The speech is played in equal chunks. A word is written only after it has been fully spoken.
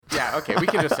Yeah, okay, we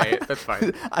can just say it. That's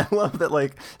fine. I love that,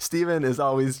 like, Steven is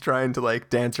always trying to, like,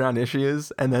 dance around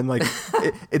issues, and then, like,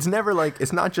 it's never, like,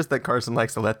 it's not just that Carson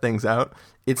likes to let things out,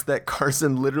 it's that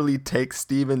Carson literally takes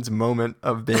Steven's moment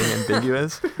of being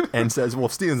ambiguous and says, well,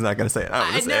 Steven's not going to say it.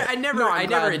 I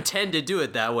never intend to do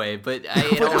it that way, but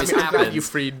it always happens.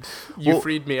 You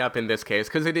freed me up in this case,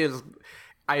 because it is...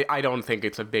 I don't think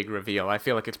it's a big reveal. I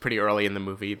feel like it's pretty early in the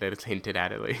movie that it's hinted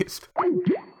at least.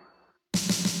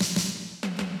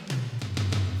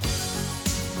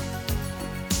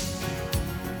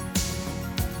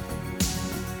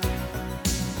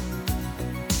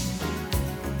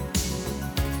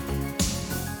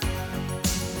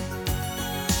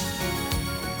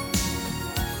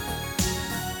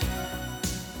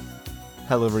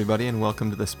 Hello, everybody, and welcome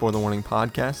to the Spoiler Warning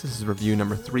Podcast. This is review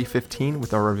number 315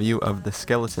 with our review of The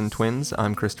Skeleton Twins.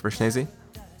 I'm Christopher Schnese.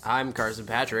 I'm Carson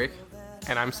Patrick.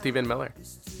 And I'm Stephen Miller.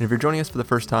 And if you're joining us for the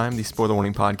first time, the Spoiler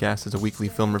Warning Podcast is a weekly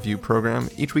film review program.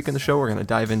 Each week in the show, we're going to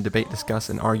dive in, debate, discuss,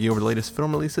 and argue over the latest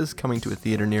film releases coming to a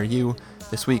theater near you.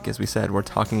 This week, as we said, we're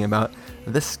talking about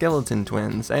The Skeleton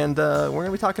Twins. And we're going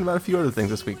to be talking about a few other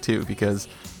things this week, too, because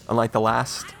unlike the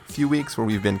last few weeks where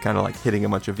we've been kind of like hitting a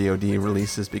bunch of VOD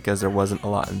releases because there wasn't a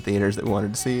lot in theaters that we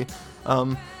wanted to see,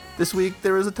 this week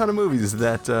there was a ton of movies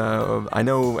that I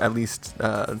know at least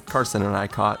Carson and I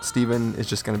caught. Steven is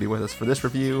just going to be with us for this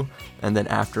review, and then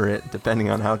after it, depending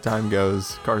on how time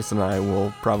goes, Carson and I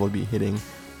will probably be hitting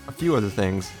a few other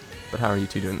things. But how are you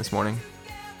two doing this morning?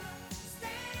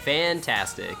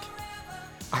 Fantastic.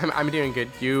 I'm doing good.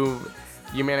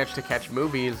 You managed to catch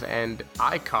movies, and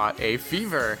I caught a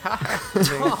fever.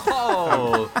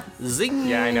 Oh, zing!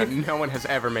 Yeah, I know. No one has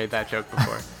ever made that joke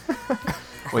before.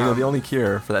 Well, you know, the only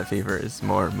cure for that fever is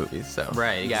more movies, so...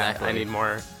 Right, exactly. Yeah, I need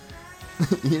more.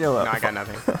 You know what? No, I got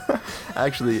nothing.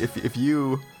 Actually, if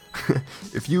you...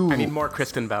 I need more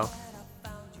Kristen Bell.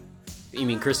 You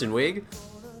mean Kristen Wiig?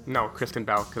 No, Kristen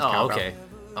Bell. Oh, okay.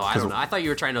 Oh, I don't know. I thought you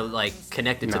were trying to, like,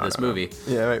 connect it to this movie.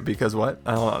 Yeah, right, because what?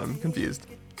 I'm confused.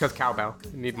 Because cowbell.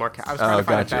 Need more I was trying to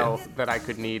find a Bell that I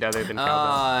could need other than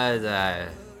cowbell.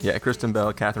 Yeah, Kristen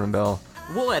Bell, Catherine Bell.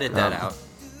 We'll edit that out.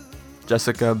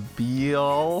 Jessica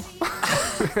Biel.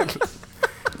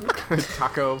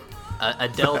 Taco.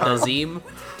 Adele Dazeem.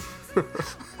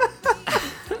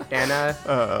 Anna.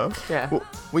 Yeah.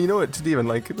 Well, you know what, Steven,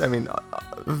 like, I mean,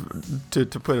 to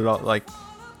put it all, like,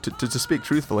 to speak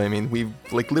truthfully, I mean, we've,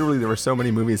 like, literally there were so many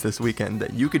movies this weekend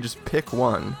that you could just pick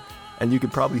one and you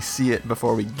could probably see it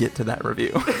before we get to that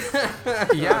review.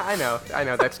 Yeah, I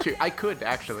know, that's true. I could,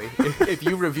 actually. If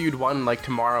you reviewed one, like,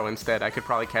 tomorrow instead, I could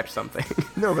probably catch something.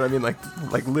 No, but I mean, like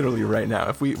literally right now,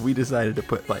 if we decided to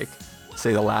put, like,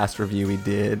 say the last review we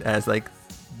did as, like,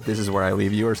 This Is Where I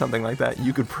Leave You or something like that,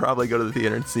 you could probably go to the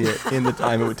theater and see it in the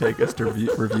time it would take us to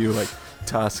review, like,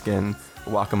 Tusk and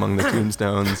Walk Among the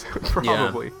Tombstones.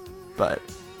 Probably. Yeah. But...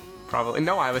 Probably.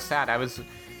 No, I was sad. I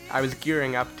was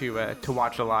gearing up to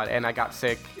watch a lot, and I got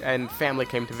sick, and family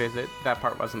came to visit. That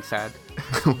part wasn't sad.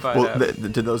 But, well,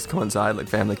 did those coincide? Like,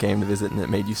 family came to visit and it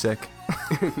made you sick?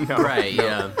 No. Right,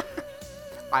 no.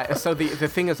 Yeah. So the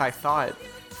thing is, I thought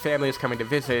family was coming to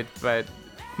visit, but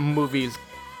movies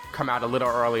come out a little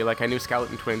early. Like, I knew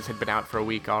Skeleton Twins had been out for a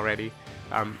week already.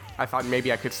 I thought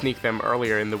maybe I could sneak them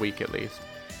earlier in the week at least.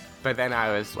 But then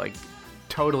I was, like,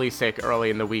 totally sick early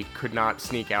in the week. Could not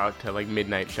sneak out to, like,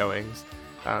 midnight showings.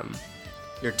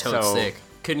 You're totes sick.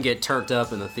 Couldn't get turned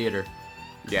up in the theater.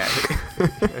 Yeah,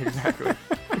 exactly.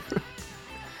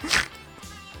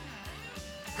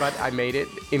 But I made it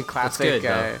in classic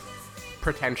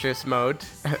pretentious mode,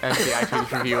 as the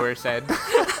iTunes reviewer said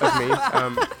of me.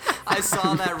 I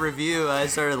saw that review. I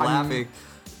started laughing.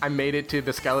 I made it to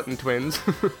the Skeleton Twins.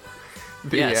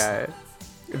 Yes.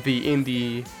 The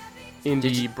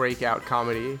indie breakout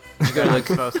comedy that I'm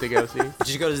supposed to go see. Did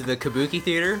you go to the Kabuki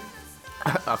Theater?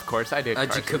 Of course I did.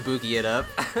 Did you Kabuki it up?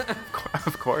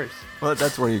 Of course. Well,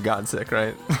 that's where you got sick,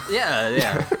 right?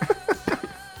 Yeah.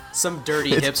 Some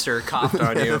dirty hipster coughed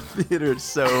on you. The theater is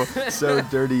so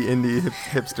dirty indie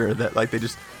hipster that, like, they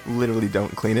just literally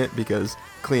don't clean it because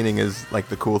cleaning is, like,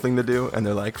 the cool thing to do, and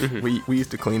they're like, we used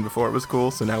to clean before it was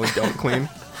cool, so now we don't clean.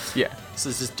 Yeah. So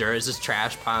it's just dirt, it's just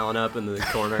trash piling up in the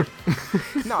corner.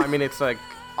 No, I mean, it's like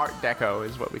Art Deco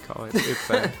is what we call it. It's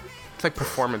like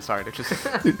performance art. It's just...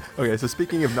 Okay, so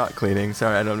speaking of not cleaning,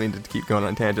 sorry, I don't mean to keep going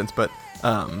on tangents, but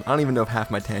I don't even know if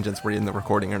half my tangents were in the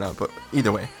recording or not, but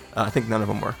either way, I think none of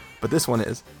them were. But this one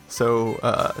is. So,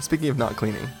 speaking of not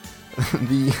cleaning,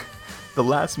 the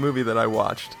last movie that I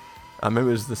watched, maybe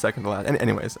it was the second to last.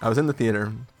 Anyways, I was in the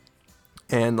theater,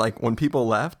 and, like, when people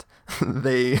left,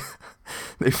 they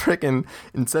They freaking,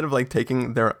 instead of like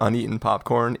taking their uneaten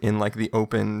popcorn in like the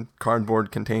open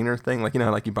cardboard container thing, like, you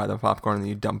know, like you buy the popcorn and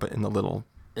you dump it in the little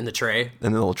tray.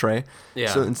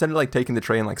 Yeah. So instead of like taking the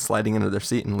tray and like sliding into their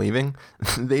seat and leaving,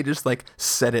 they just like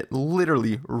set it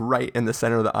literally right in the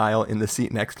center of the aisle in the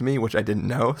seat next to me, which I didn't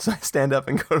know. So I stand up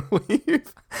and go to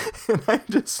leave, and I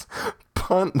just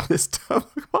punt this tub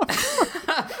of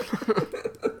popcorn.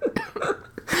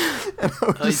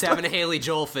 He's having a Haley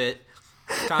Joel fit.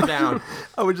 Calm down.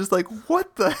 I was just like,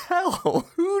 what the hell?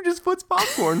 Who just puts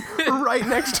popcorn right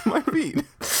next to my feet?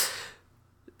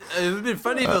 It would have been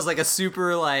funny if it was like a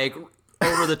super like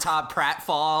over the top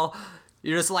pratfall.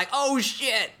 You're just like, oh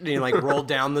shit, and you like roll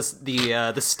down the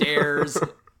stairs.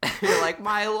 You're like,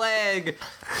 my leg.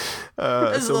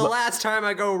 This is the last time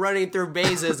I go running through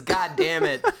mazes. God damn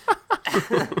it.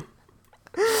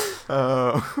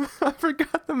 Oh, I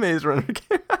forgot the Maze Runner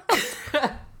came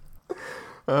out.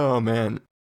 Oh man.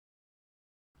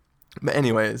 But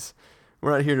anyways,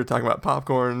 we're not here to talk about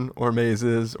popcorn or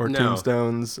mazes or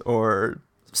tombstones or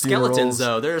skeletons,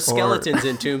 though. There are skeletons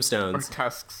in tombstones. Or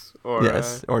tusks. Or,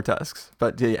 yes, or tusks.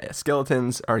 But yeah,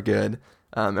 skeletons are good.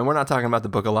 And we're not talking about the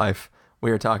Book of Life.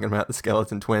 We are talking about the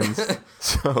Skeleton Twins.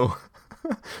 So,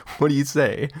 what do you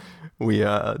say? We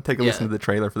take a listen to the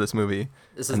trailer for this movie.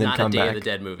 This is not a Day of the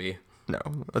Dead movie. No,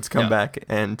 let's come back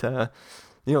and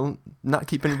not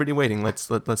keep anybody waiting. Let's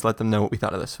let them know what we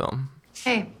thought of this film.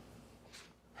 Hey.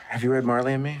 Have you read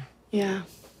Marley and Me? Yeah.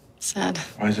 Sad.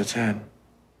 Why is it sad?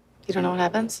 You don't know what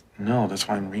happens? No, that's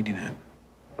why I'm reading it.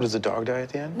 What, does the dog die at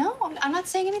the end? No, I'm not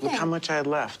saying anything. Look how much I had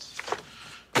left.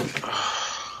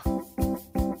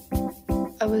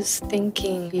 I was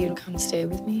thinking you'd come stay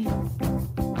with me.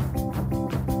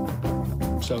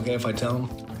 It's okay if I tell him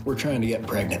we're trying to get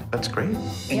pregnant. That's great.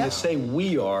 And you say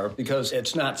we are because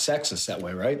it's not sexist that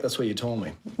way, right? That's what you told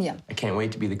me. Yeah. I can't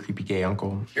wait to be the creepy gay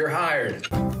uncle. You're hired.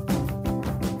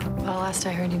 Well, last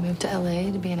I heard you moved to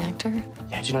LA to be an actor.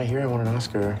 Yeah, did you not hear I won an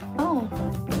Oscar? Oh.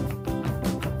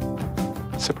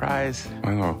 Surprise.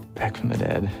 Oh, back from the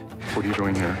dead. What are you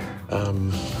doing here?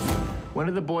 When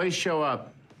did the boys show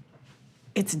up?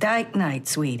 It's Dyke Night,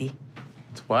 sweetie.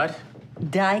 It's what?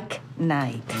 Dyke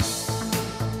Night.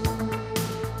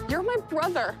 You're my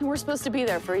brother. We're supposed to be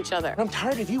there for each other. I'm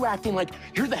tired of you acting like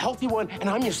you're the healthy one and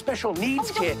I'm your special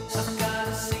needs kid.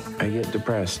 I get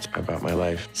depressed about my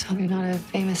life. So you're not a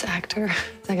famous actor?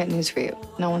 I got news for you.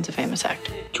 No one's a famous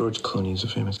actor. George Clooney's a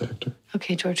famous actor.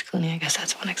 Okay, George Clooney, I guess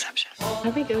that's one exception.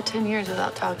 How'd we go 10 years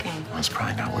without talking? Well, it's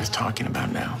probably not worth talking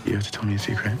about now. You have to tell me a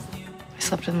secret. I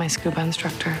slept with my scuba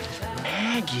instructor.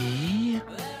 Maggie!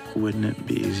 Wouldn't it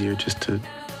be easier just to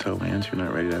tell Lance you're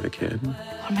not ready to have a kid?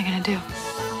 What am I gonna do?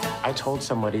 I told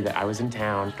somebody that I was in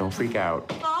town. Don't freak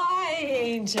out. Hi,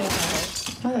 Angel.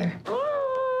 Mother.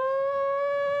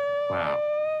 Wow.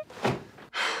 You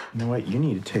know what? You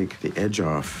need to take the edge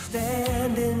off. What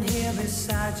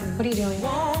are you doing?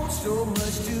 So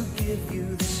much to give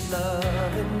you this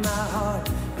love in my heart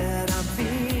that I'm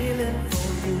feeling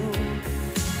for you.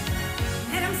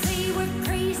 Let them say we're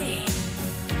crazy.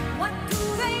 What do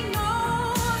they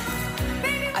know?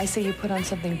 Baby, I say you put on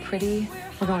something pretty.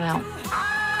 We're going out.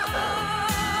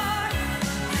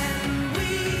 And we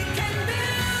can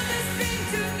build this dream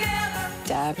together.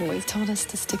 Dad always told us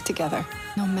to stick together,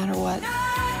 no matter what.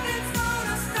 Nothing's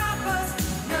gonna stop us.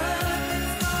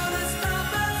 Nothing's gonna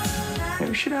stop us.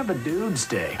 Maybe we should have a Dude's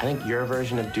Day. I think your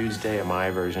version of Dude's Day and my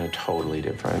version are totally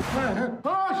different.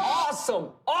 Awesome!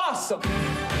 Awesome!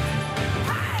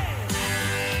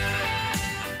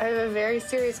 I have a very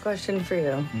serious question for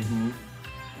you. Mm-hmm.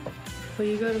 Will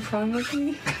you go to prom with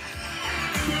me?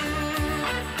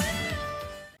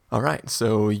 All right,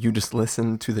 so you just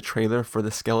listened to the trailer for the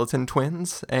Skeleton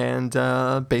Twins, and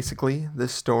basically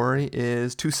this story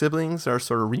is two siblings are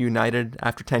sort of reunited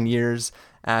after 10 years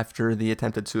after the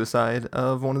attempted suicide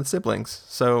of one of the siblings.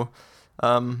 So,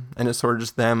 and it's sort of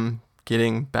just them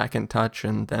getting back in touch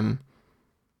and them,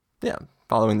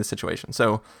 following the situation.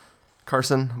 So,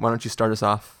 Carson, why don't you start us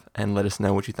off and let us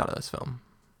know what you thought of this film?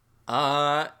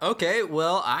 Okay,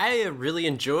 well, I really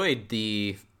enjoyed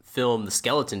the film The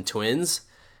Skeleton Twins.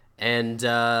 And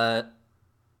I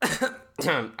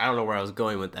don't know where I was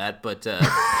going with that, but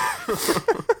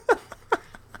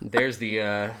there's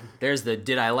the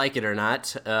did I like it or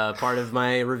not part of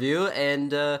my review,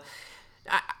 and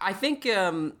I think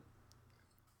the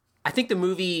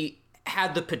movie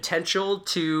had the potential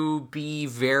to be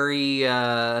very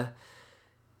to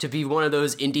be one of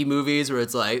those indie movies where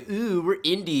it's like, ooh, we're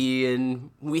indie and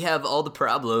we have all the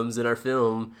problems in our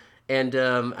film, and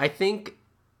I think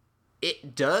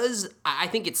it does. I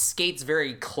think it skates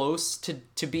very close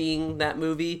to being that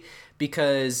movie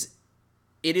because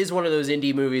it is one of those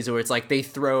indie movies where it's like they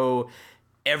throw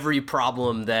every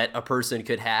problem that a person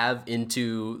could have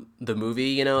into the movie.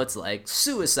 You know, it's like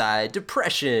suicide,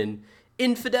 depression,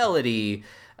 infidelity,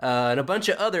 and a bunch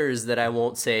of others that I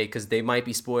won't say because they might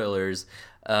be spoilers.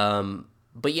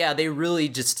 But yeah, they really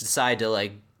just decide to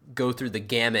like go through the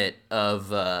gamut of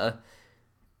the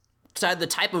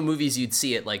type of movies you'd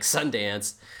see at like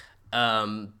Sundance.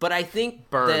 But I think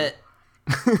that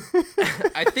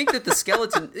I think that the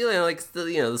skeleton, the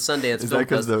Sundance is film that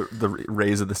because the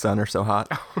rays of the sun are so hot?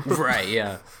 Right,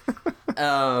 yeah.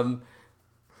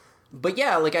 But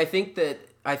yeah, like I think that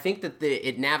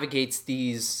it navigates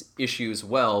these issues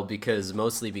well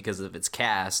mostly because of its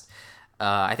cast.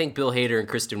 I think Bill Hader and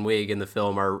Kristen Wiig in the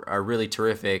film are really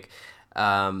terrific.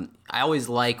 I always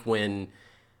like when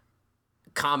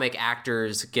comic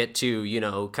actors get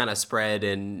to, kind of spread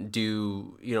and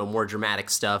do, more dramatic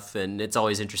stuff, and it's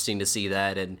always interesting to see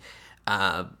that. And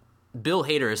Bill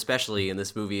Hader, especially in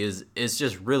this movie, is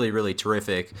just really, really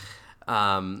terrific.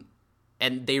 And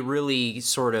they really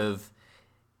sort of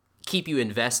keep you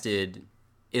invested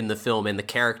in the film and the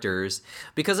characters,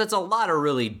 because it's a lot of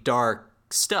really dark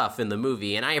stuff in the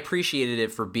movie, and I appreciated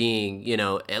it for being,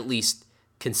 at least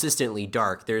consistently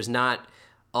dark. There's not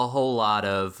a whole lot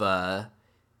of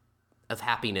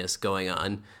happiness going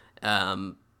on,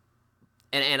 and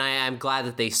I'm glad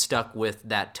that they stuck with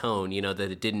that tone. That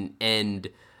it didn't end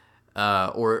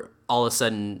or all of a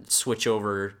sudden switch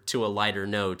over to a lighter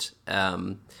note.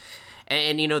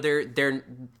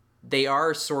 They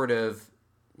are sort of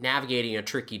navigating a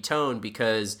tricky tone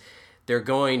because they're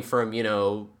going from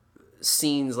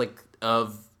scenes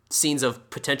of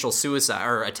potential suicide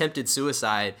or attempted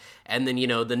suicide, and then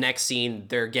the next scene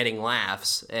they're getting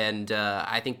laughs, and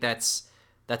I think that's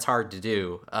hard to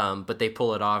do, but they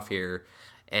pull it off here,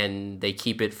 and they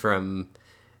keep it from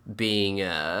being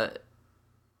I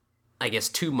guess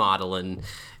too maudlin.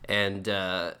 And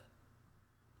I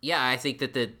think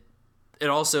that it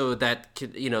also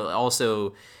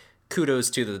also kudos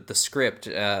to the script,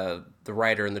 the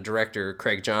writer and the director,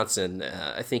 Craig Johnson.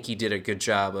 I think he did a good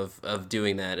job of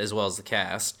doing that, as well as the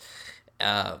cast.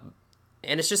 And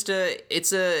it's just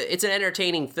it's an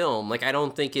entertaining film. Like, I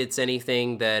don't think it's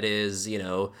anything that is,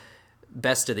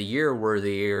 best of the year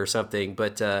worthy or something,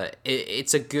 but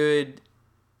it's a good,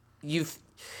 you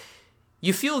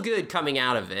feel good coming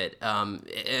out of it,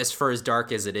 as far as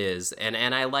dark as it is.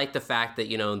 And I like the fact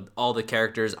that, all the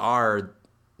characters are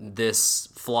this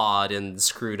flawed and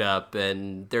screwed up,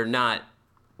 and they're not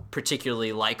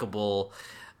particularly likable.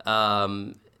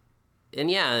 And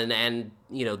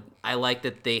I like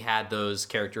that they had those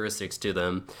characteristics to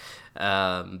them.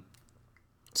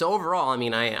 So overall,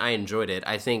 I enjoyed it.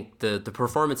 I think the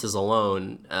performances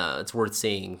alone, it's worth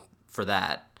seeing for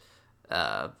that.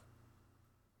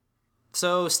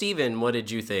 So Steven, what did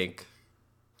you think?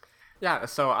 Yeah,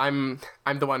 so I'm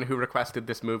the one who requested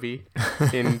this movie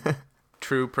in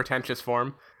true pretentious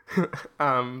form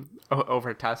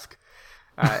over Tusk.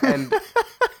 And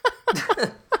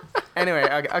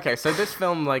anyway, okay, so this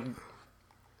film, like,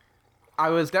 I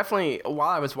was definitely, while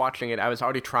I was watching it, I was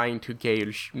already trying to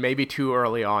gauge, maybe too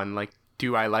early on, like,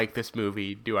 do I like this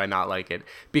movie? Do I not like it?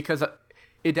 Because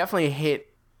it definitely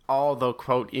hit all the,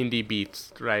 quote, indie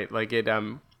beats, right? Like, it,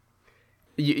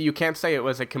 you can't say it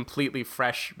was a completely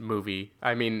fresh movie.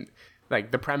 I mean,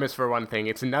 like, the premise, for one thing,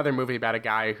 it's another movie about a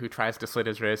guy who tries to slit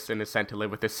his wrists and is sent to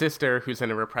live with his sister, who's in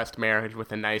a repressed marriage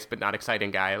with a nice but not exciting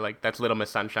guy. Like, that's Little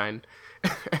Miss Sunshine.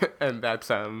 And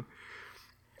that's,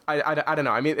 I don't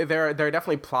know. I mean, there are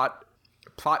definitely plot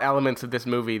elements of this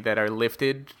movie that are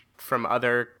lifted from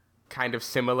other kind of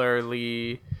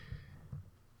similarly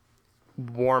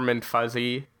warm and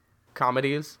fuzzy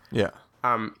comedies. Yeah.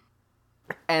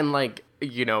 And, like,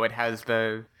 it has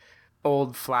the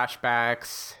old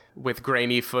flashbacks with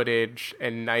grainy footage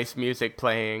and nice music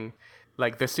playing.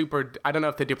 Like, I don't know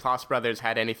if the Duplass brothers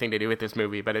had anything to do with this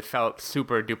movie, but it felt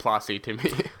super Duplassy to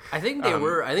me. I think they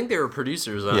were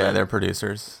producers on it. Yeah, they're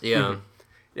producers. Yeah.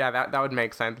 Yeah, that would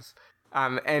make sense.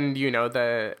 And,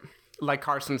 like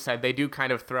Carson said, they do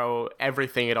kind of throw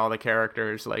everything at all the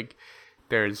characters. Like,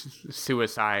 there's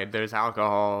suicide, there's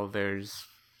alcohol, there's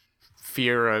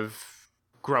fear of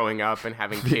growing up and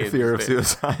having kids. Fear of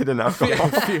suicide and alcohol.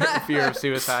 fear of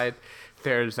suicide.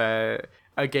 There's a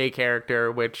gay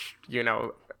character, which,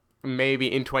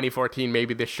 maybe in 2014,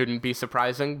 maybe this shouldn't be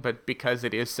surprising, but because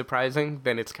it is surprising,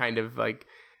 then it's kind of like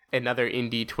another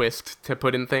indie twist to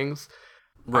put in things.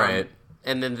 Right.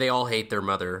 And then they all hate their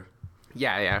mother.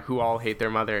 Yeah, who all hate their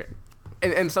mother.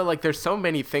 And so, like, there's so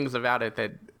many things about it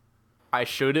that I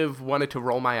should have wanted to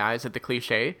roll my eyes at the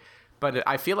cliche, but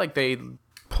I feel like they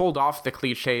pulled off the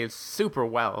cliches super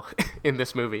well in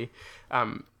this movie.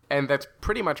 And that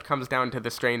pretty much comes down to the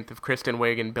strength of Kristen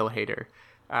Wiig and Bill Hader.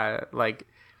 Like,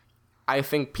 I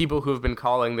think people who have been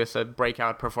calling this a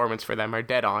breakout performance for them are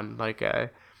dead on. Like,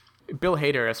 Bill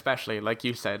Hader especially, like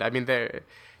you said. I mean,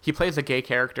 he plays a gay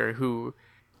character who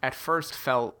at first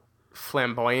felt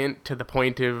flamboyant to the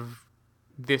point of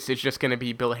this is just going to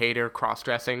be Bill Hader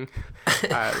cross-dressing.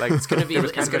 Like it's going to be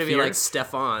like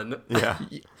Stefan. Yeah.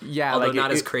 Yeah. Although like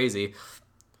not as crazy.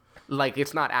 Like,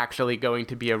 it's not actually going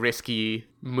to be a risky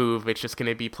move. It's just going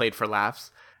to be played for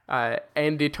laughs.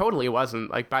 And it totally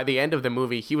wasn't. Like, by the end of the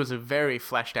movie, he was a very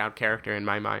fleshed out character in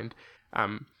my mind.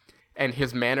 And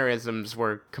his mannerisms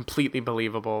were completely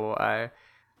believable. I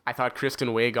thought Kristen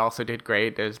Wiig also did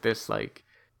great as this, like,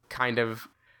 kind of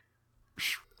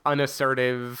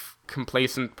unassertive,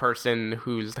 complacent person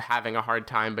who's having a hard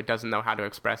time but doesn't know how to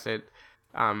express it.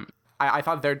 I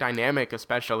thought their dynamic,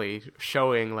 especially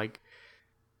showing, like,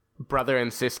 brother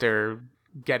and sister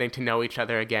getting to know each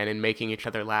other again and making each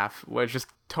other laugh, was just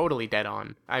totally dead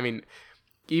on. I mean,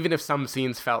 even if some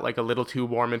scenes felt like a little too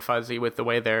warm and fuzzy with the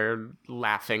way they're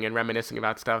laughing and reminiscing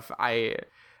about stuff, I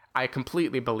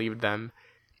completely believed them.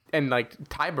 And, like,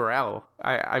 Ty Burrell,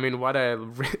 I mean, what a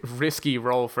risky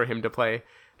role for him to play.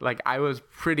 Like, I was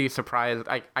pretty surprised.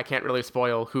 I can't really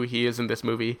spoil who he is in this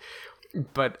movie,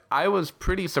 but I was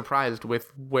pretty surprised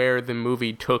with where the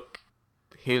movie took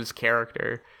his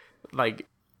character. Like,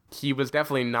 he was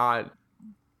definitely not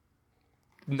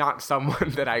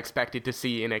someone that I expected to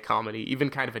see in a comedy, even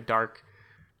kind of a dark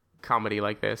comedy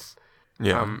like this.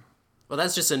 Yeah. Well,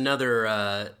 that's just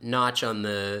another notch on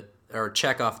or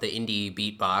check off the indie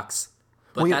beatbox.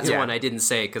 But that's the one I didn't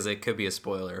say because it could be a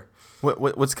spoiler.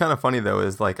 What's kind of funny though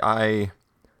is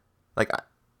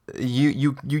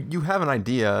you have an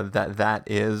idea that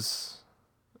is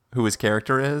who his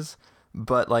character is,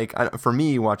 but like for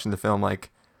me watching the film, like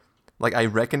I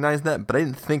recognized that, but I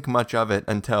didn't think much of it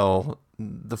until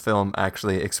the film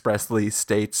actually expressly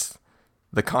states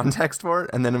the context for it,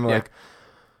 and then I'm like,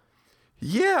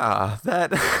 yeah,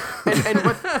 that. and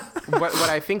what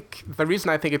I think, the reason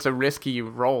I think it's a risky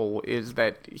role is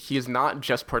that he's not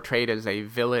just portrayed as a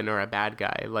villain or a bad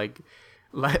guy. Like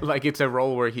it's a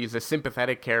role where he's a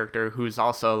sympathetic character who's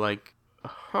also like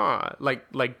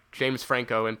James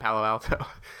Franco in Palo Alto.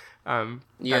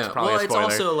 That's probably a spoiler. It's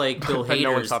also like Bill Hader's. But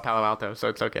no one saw Palo Alto, so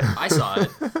it's okay. I saw it.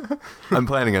 I'm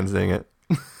planning on seeing it.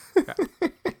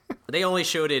 They only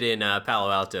showed it in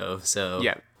Palo Alto, so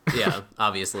yeah,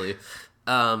 obviously.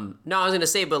 No, I was gonna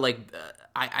say, but like,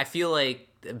 I feel like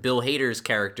Bill Hader's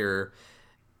character,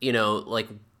 you know, like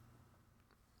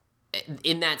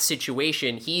in that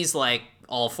situation, he's like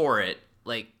all for it.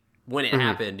 Like when it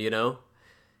happened, you know.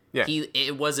 Yeah.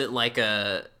 It wasn't like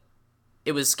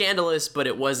it was scandalous, but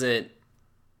it wasn't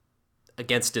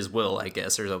against his will, I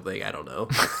guess, or something. I don't know.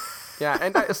 Yeah,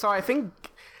 and so I think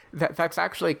that's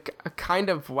actually kind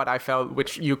of what I felt,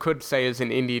 which you could say is an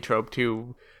indie trope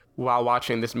too, while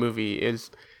watching this movie, is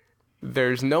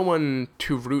there's no one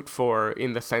to root for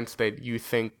in the sense that you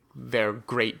think they're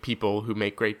great people who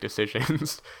make great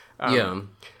decisions.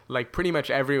 Like pretty much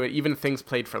everyone, even things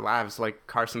played for laughs, like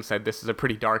Carson said, this is a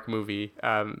pretty dark movie.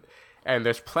 And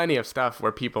there's plenty of stuff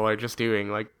where people are just doing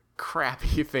like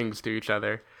crappy things to each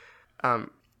other.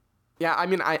 Yeah, I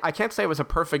mean, I can't say it was a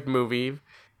perfect movie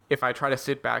if I try to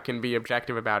sit back and be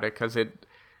objective about it, because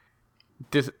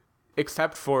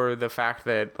except for the fact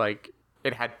that like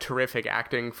it had terrific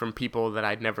acting from people that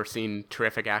I'd never seen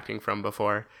terrific acting from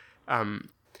before.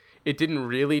 It didn't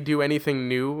really do anything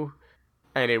new,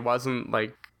 and it wasn't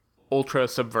like ultra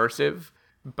subversive,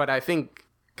 but I think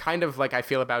kind of like I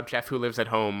feel about Jeff Who Lives at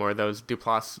Home or those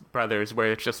Duplass brothers,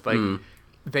 where it's just like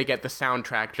they get the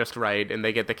soundtrack just right and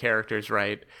they get the characters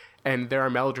right, and there are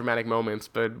melodramatic moments,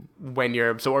 but when you're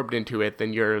absorbed into it,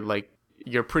 then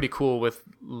you're pretty cool with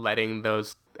letting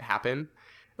those happen.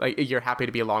 Like you're happy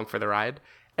to be along for the ride.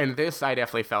 And this, I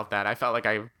definitely felt that. I felt like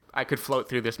I could float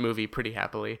through this movie pretty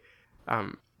happily.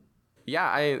 In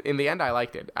the end I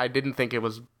liked it. I didn't think it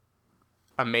was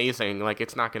amazing. Like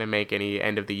it's not going to make any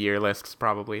end of the year lists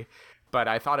probably, but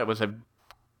I thought it was a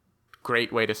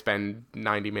great way to spend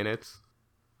 90 minutes.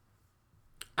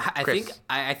 I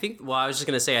think well, I was just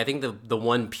going to say, I think the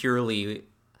one purely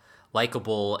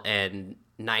likable and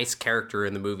nice character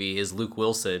in the movie is Luke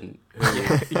Wilson, who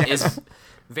is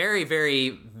very, very,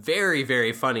 very,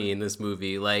 very funny in this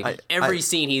movie. Like every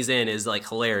scene he's in is like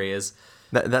hilarious.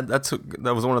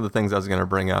 That was one of the things I was going to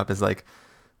bring up is like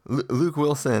Luke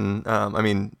Wilson. I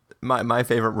mean, my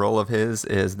favorite role of his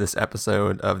is this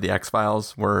episode of The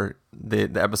X-Files where the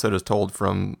episode is told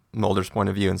from Mulder's point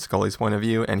of view and Scully's point of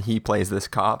view, and he plays this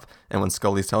cop, and when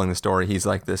Scully's telling the story, he's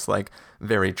like this like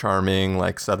very charming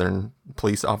like Southern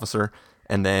police officer,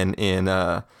 and then in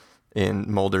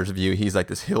Mulder's view, he's like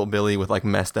this hillbilly with like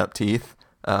messed up teeth.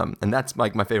 And that's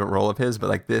like my favorite role of his, but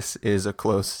like this is a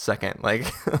close second. Like,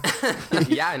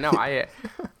 yeah, no,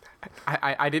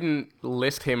 I didn't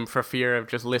list him for fear of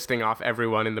just listing off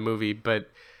everyone in the movie, but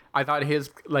I thought his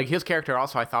character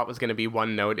also I thought was going to be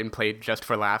one note and played just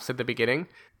for laughs at the beginning,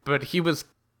 but he was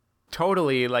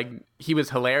totally like he was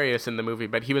hilarious in the movie,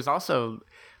 but he was also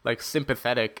like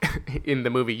sympathetic in the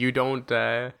movie. You don't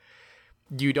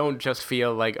just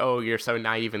feel like, oh, you're so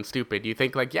naive and stupid. You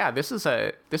think like, yeah, this is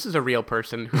a real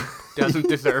person who doesn't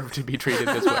deserve to be treated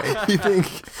this way. You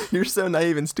think you're so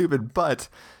naive and stupid, but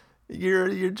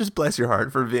you're just bless your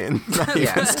heart for being naive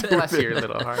and stupid. Bless your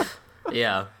little heart.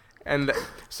 Yeah. And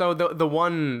so the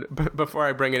one, before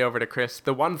I bring it over to Chris,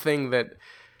 the one thing that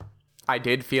I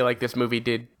did feel like this movie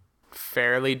did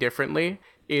fairly differently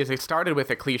is it started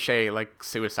with a cliche like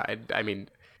suicide. I mean,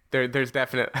 there's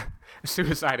definite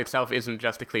suicide itself isn't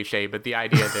just a cliche, but the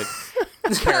idea that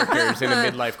characters in a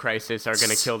midlife crisis are going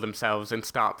to kill themselves and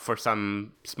stop for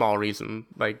some small reason,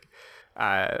 like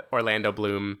Orlando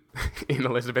Bloom in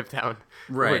Elizabethtown,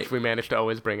 right, which we managed to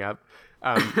always bring up.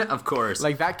 Of course.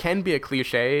 Like, that can be a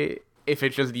cliche if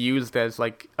it's just used as,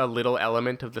 like, a little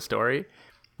element of the story.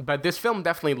 But this film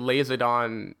definitely lays it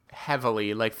on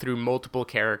heavily, like, through multiple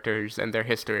characters and their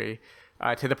history,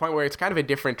 to the point where it's kind of a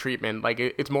different treatment. Like,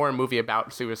 it's more a movie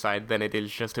about suicide than it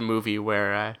is just a movie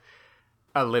where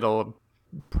a little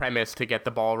premise to get the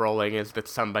ball rolling is that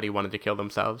somebody wanted to kill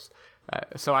themselves.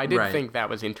 So I did think that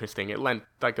was interesting. It lent,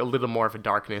 like, a little more of a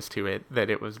darkness to it,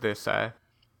 that it was this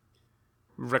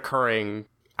recurring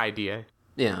idea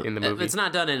in the movie. It's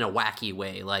not done in a wacky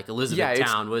way. Like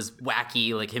Elizabethtown was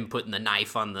wacky, like him putting the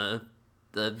knife on the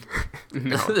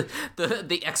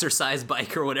the exercise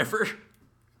bike or whatever.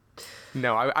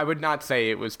 No, I would not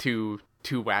say it was too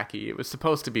wacky. It was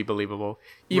supposed to be believable,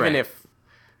 even if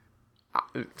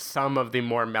some of the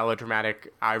more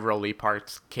melodramatic eye-rolly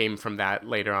parts came from that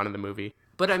later on in the movie.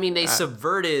 But I mean, they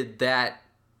subverted that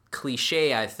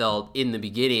cliche, I felt, in the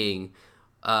beginning,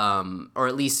 or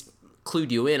at least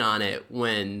clued you in on it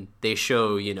when they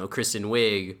show, Kristen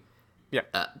Wiig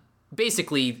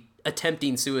basically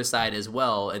attempting suicide as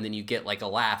well, and then you get like a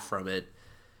laugh from it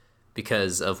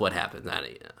because of what happened.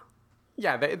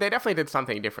 Yeah, they definitely did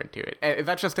something different to it.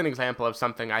 That's just an example of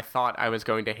something I thought I was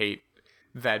going to hate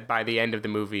that by the end of the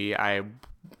movie I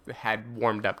had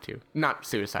warmed up to. Not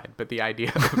suicide, but the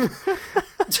idea of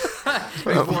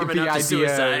warming up to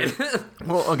suicide.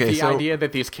 Well, okay, the idea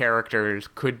that these characters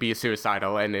could be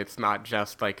suicidal and it's not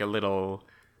just like a little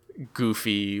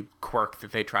goofy quirk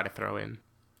that they try to throw in.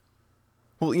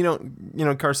 Well,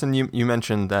 Carson, you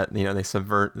mentioned that they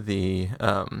subvert the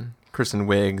Kristen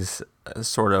Wiig's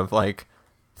sort of like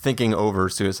thinking over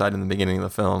suicide in the beginning of the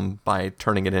film by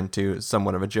turning it into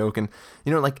somewhat of a joke, and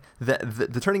like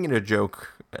the turning into a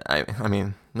joke. I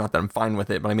mean, not that I'm fine with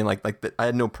it, but I mean I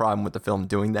had no problem with the film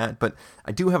doing that, but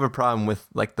I do have a problem with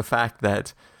like the fact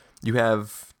that you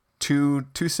have two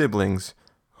siblings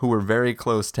who were very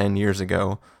close 10 years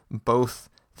ago, both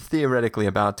theoretically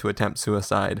about to attempt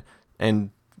suicide,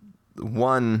 and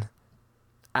one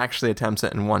actually attempts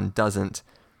it and one doesn't.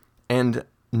 And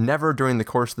never during the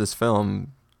course of this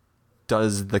film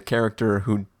does the character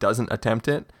who doesn't attempt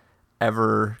it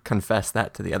ever confess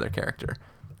that to the other character.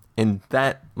 And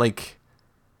that, like,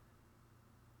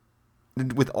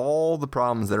 with all the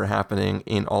problems that are happening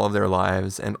in all of their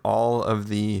lives and all of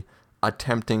the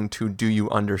attempting to do you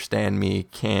understand me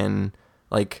can,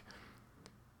 like,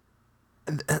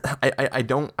 I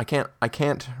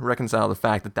can't reconcile the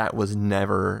fact that was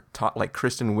never taught. Like,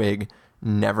 Kristen Wiig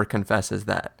never confesses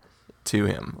that to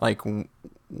him. Like,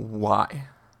 why?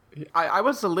 I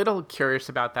was a little curious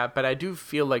about that, but I do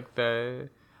feel like I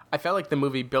felt like the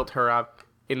movie built her up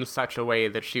in such a way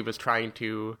that she was trying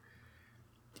to,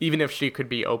 even if she could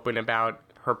be open about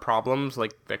her problems,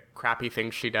 like the crappy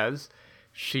things she does,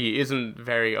 she isn't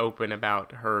very open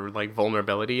about her like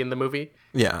vulnerability in the movie.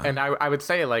 Yeah. And I would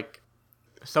say, like,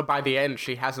 so by the end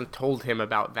she hasn't told him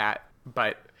about that,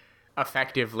 but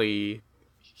effectively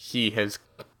he has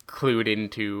clued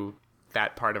into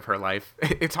that part of her life.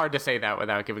 It's hard to say that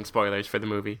without giving spoilers for the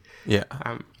movie. Yeah.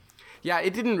 Yeah,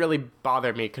 it didn't really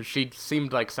bother me because she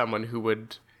seemed like someone who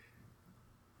would,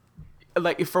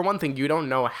 like, for one thing, you don't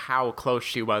know how close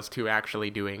she was to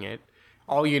actually doing it.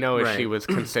 All you know is she was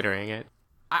considering it.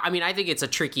 I mean, I think it's a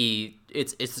tricky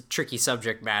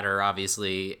subject matter,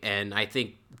 obviously, and I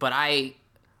think, but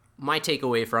my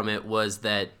takeaway from it was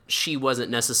that she wasn't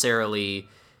necessarily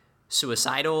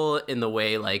suicidal in the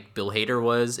way like Bill Hader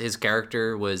was. His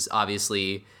character was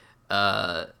obviously,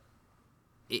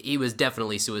 he was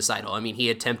definitely suicidal. I mean, he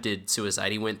attempted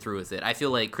suicide. He went through with it. I feel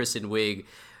like Kristen Wiig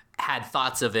had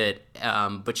thoughts of it,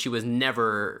 but she was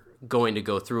never going to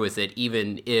go through with it,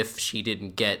 even if she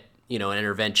didn't get, you know, an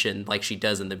intervention like she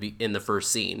does in the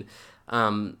first scene.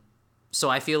 So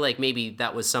I feel like maybe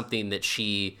that was something that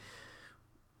she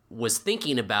was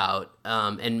thinking about,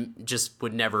 and just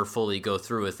would never fully go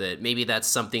through with it. Maybe that's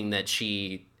something that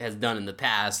she has done in the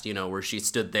past, you know, where she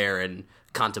stood there and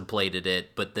contemplated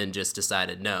it, but then just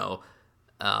decided no.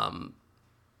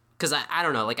 Because I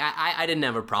don't know, like I didn't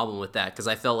have a problem with that, because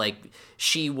I felt like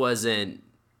she wasn't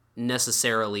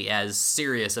necessarily as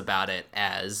serious about it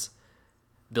as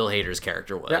Bill Hader's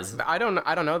character was. Yeah, I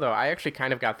don't know though. I actually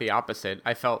kind of got the opposite.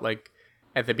 I felt like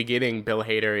at the beginning, Bill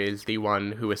Hader is the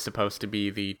one who is supposed to be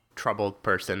the troubled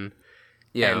person.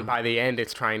 Yeah. And by the end,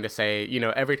 it's trying to say, you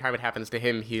know, every time it happens to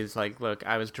him, he's like, look,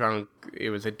 I was drunk. It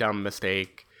was a dumb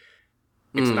mistake.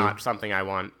 It's not something I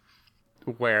want.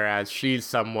 Whereas she's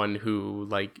someone who,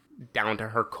 like, down to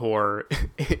her core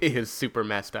is super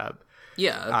messed up.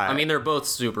 Yeah. I mean, they're both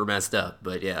super messed up,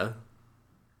 but yeah.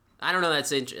 I don't know.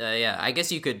 That's yeah. I guess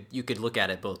you could look at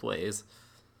it both ways.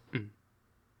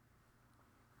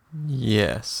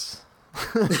 Yes.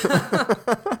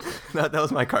 that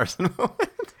was my Carson moment.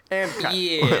 And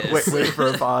yes. wait for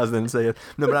a pause, then say it.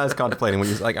 No, but I was contemplating when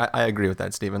you like. I agree with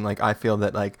that, Stephen. Like, I feel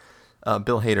that like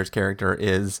Bill Hader's character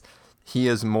is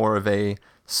more of a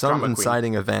some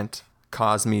inciting event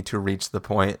caused me to reach the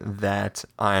point that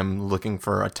I'm looking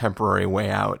for a temporary way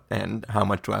out, and how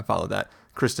much do I follow that?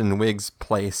 Kristen Wiig's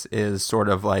place is sort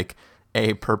of like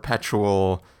a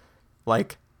perpetual,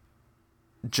 like,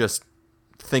 just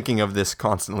thinking of this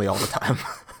constantly all the time.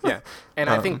 Yeah, and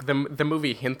I think the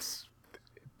movie hints,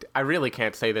 I really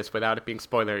can't say this without it being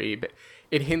spoilery, but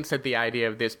it hints at the idea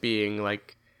of this being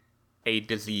like a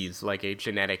disease, like a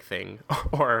genetic thing,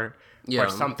 or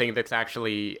something that's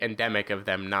actually endemic of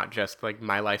them, not just like,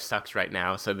 my life sucks right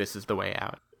now, so this is the way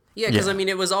out. Yeah, because I mean,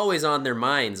 it was always on their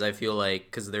minds, I feel like,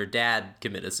 because their dad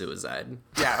committed suicide.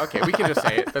 Yeah, okay, we can just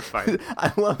say it. That's fine.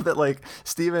 I love that, like,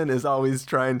 Steven is always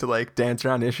trying to, like, dance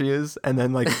around issues, and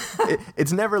then, like,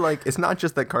 it's never, like, it's not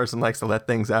just that Carson likes to let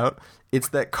things out, it's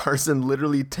that Carson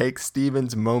literally takes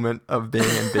Steven's moment of being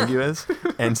ambiguous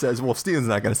and says, well, Steven's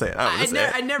not going to say it.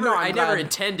 I never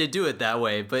intend to do it that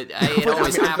way, but it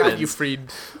always happens. You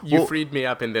freed me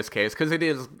up in this case, because it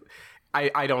is...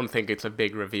 I don't think it's a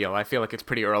big reveal. I feel like it's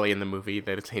pretty early in the movie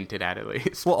that it's hinted at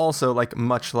least. Well, also, like,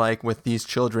 much like with these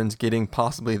children's getting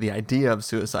possibly the idea of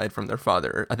suicide from their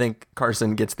father, I think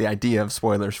Carson gets the idea of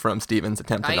spoilers from Steven's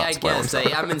attempt to not spoil himself.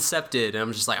 I'm incepted, and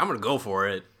I'm just like, I'm going to go for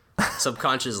it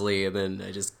subconsciously, and then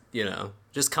I just, you know,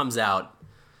 just comes out.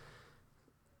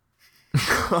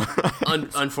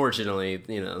 Unfortunately,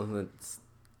 you know, it's...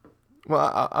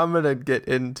 Well, I'm going to get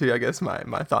into, I guess,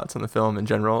 my thoughts on the film in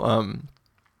general.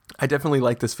 I definitely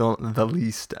like this film the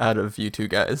least out of you two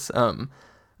guys.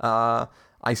 I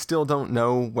still don't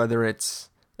know whether it's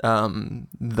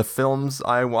the films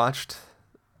I watched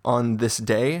on this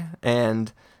day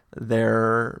and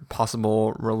their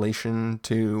possible relation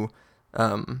to...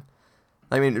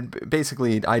 I mean,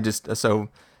 basically, I saw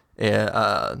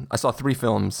 3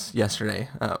 films yesterday,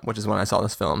 which is when I saw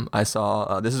this film. I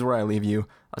saw This Is Where I Leave You,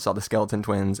 I saw The Skeleton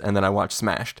Twins, and then I watched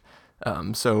Smashed.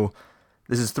 So...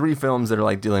 This is 3 films that are,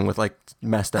 like, dealing with, like,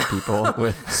 messed up people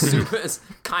with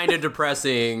kind of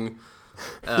depressing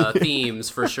themes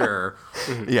for sure.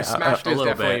 Yeah, Smashed is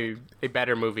definitely a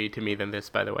better movie to me than this,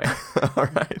 by the way. All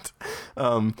right.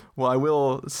 Well, I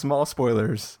will. Small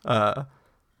spoilers. I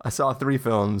saw 3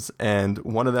 films, and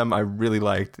one of them I really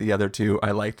liked. The other 2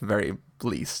 I liked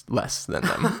less than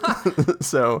them.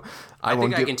 So I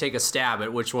think I can take a stab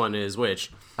at which one is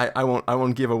which. I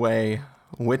won't give away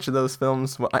which of those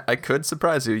films. Well, I could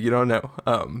surprise you. You don't know.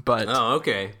 But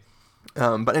okay.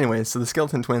 But anyway, so the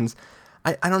Skeleton Twins,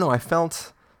 I don't know. I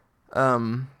felt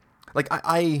like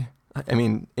I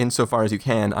mean, insofar as you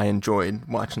can, I enjoyed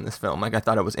watching this film. Like, I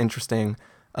thought it was interesting.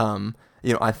 You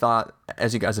know, I thought,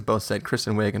 as you guys have both said,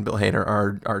 Kristen Wiig and Bill Hader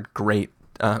are great.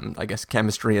 I guess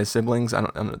chemistry as siblings. I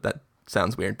don't know, that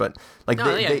sounds weird, but like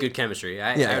they had good chemistry.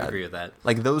 I agree with that.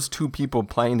 Like, those 2 people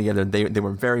playing together, they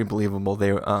were very believable.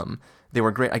 They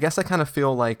were great. I guess I kind of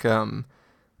feel like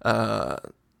I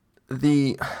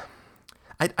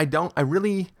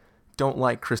really don't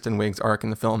like Kristen Wiig's arc in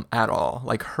the film at all.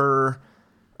 Like, her,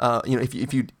 you know,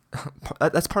 if you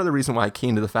that's part of the reason why I key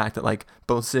into the fact that, like,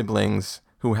 both siblings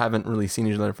who haven't really seen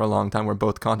each other for a long time were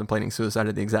both contemplating suicide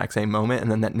at the exact same moment,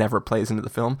 and then that never plays into the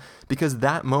film, because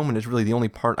that moment is really the only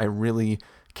part I really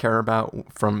care about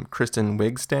from Kristen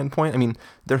Wiig's standpoint. I mean,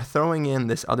 they're throwing in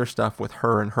this other stuff with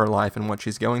her and her life and what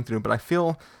she's going through, but I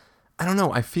feel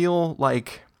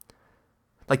like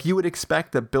you would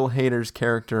expect that Bill Hader's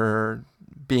character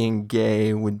being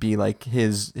gay would be like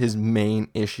his main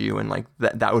issue, and like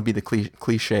that would be the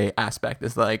cliche aspect,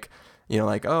 is like, you know,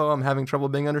 like, oh, I'm having trouble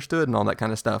being understood and all that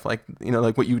kind of stuff, like, you know,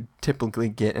 like what you typically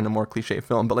get in a more cliche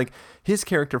film. But like his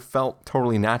character felt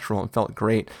totally natural and felt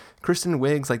great. Kristen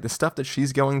Wiig's, like the stuff that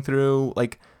she's going through,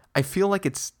 like I feel like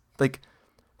it's like,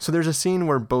 so there's a scene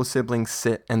where both siblings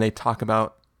sit and they talk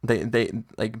about, they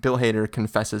like Bill Hader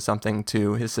confesses something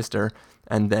to his sister,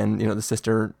 and then, you know, the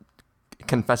sister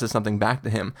confesses something back to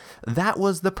him. That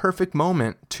was the perfect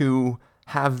moment to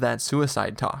have that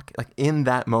suicide talk. Like in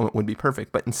that moment would be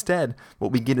perfect. But instead,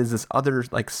 what we get is this other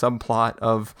like subplot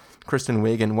of Kristen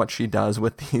Wiig and what she does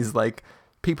with these like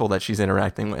people that she's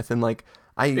interacting with. And like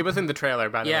it was in the trailer,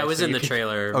 by the way. Yeah, it was so in the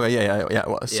trailer. Okay, yeah, it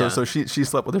was. Yeah. So she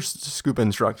slept with her scuba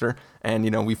instructor, and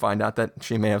you know, we find out that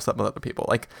she may have slept with other people.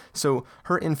 Like, so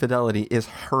her infidelity is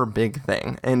her big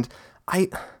thing, and I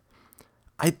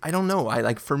don't know.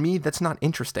 For me, that's not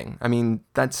interesting. I mean,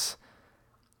 that's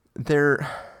there.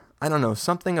 I don't know,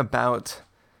 something about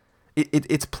it.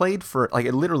 It's played for, like,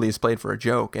 it literally is played for a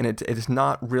joke, and it is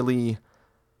not really.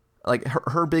 Like,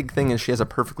 her big thing is she has a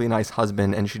perfectly nice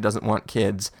husband and she doesn't want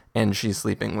kids, and she's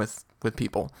sleeping with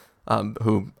people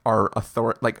who are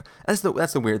like, that's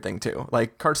the weird thing too.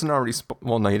 Like, Carson already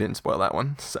well, no, you didn't spoil that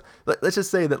one. So let's just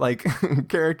say that like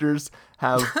characters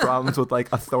have problems with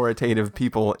like authoritative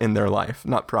people in their life.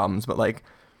 Not problems, but like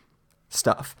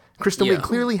stuff. Kristen Wiig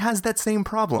clearly has that same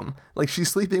problem. Like, she's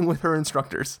sleeping with her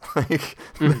instructors. Like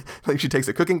she takes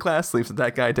a cooking class, sleeps with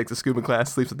that guy, takes a scuba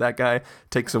class, sleeps with that guy,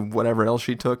 takes a whatever else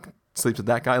she took, sleeps with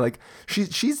that guy. Like,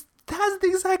 she's has the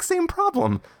exact same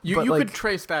problem. You could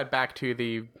trace that back to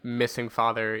the missing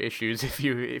father issues if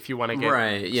you want to get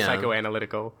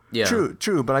psychoanalytical. Yeah.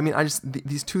 True. But I mean,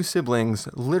 these two siblings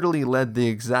literally led the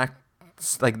exact,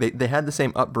 like they had the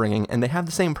same upbringing and they have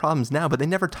the same problems now, but they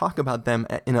never talk about them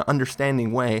in an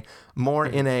understanding way, more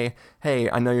in a, hey,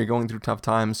 I know you're going through tough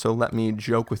times, so let me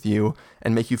joke with you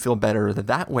and make you feel better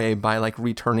that way by like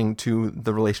returning to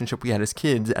the relationship we had as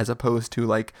kids, as opposed to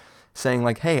like saying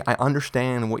like, hey, I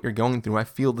understand what you're going through. I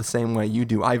feel the same way you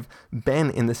do. I've been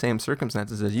in the same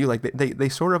circumstances as you. Like they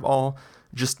sort of all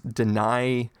just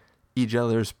deny each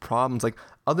other's problems. Like,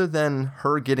 other than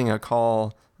her getting a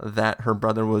call that her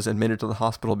brother was admitted to the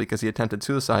hospital because he attempted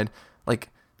suicide, like,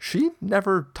 she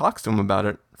never talks to him about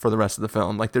it for the rest of the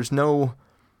film. Like, there's no,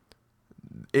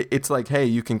 it's like, hey,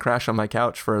 you can crash on my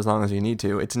couch for as long as you need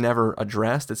to. It's never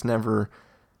addressed. It's never,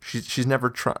 she's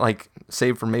never like,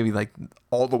 save for maybe like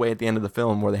all the way at the end of the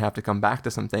film where they have to come back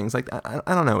to some things. Like, I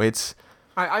don't know. It's,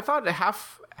 I thought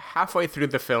halfway through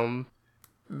the film,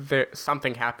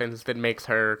 something happens that makes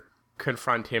her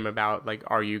confront him about like,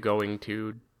 are you going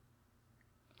to,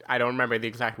 I don't remember the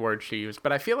exact word she used,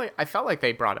 but I felt like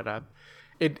they brought it up.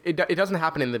 It doesn't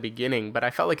happen in the beginning, but I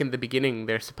felt like in the beginning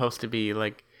they're supposed to be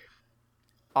like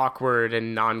awkward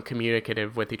and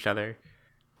non-communicative with each other.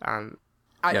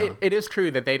 It is true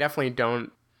that they definitely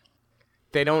don't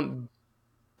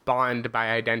bond by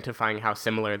identifying how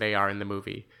similar they are in the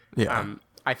movie. Yeah.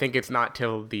 I think it's not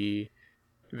till the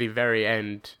very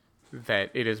end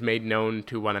that it is made known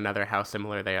to one another how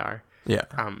similar they are. Yeah.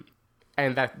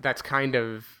 And that's kind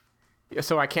of,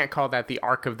 so I can't call that the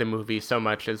arc of the movie so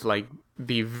much as like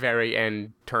the very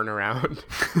end turnaround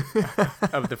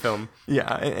of the film.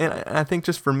 Yeah, and I think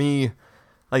just for me,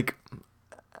 like,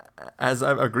 as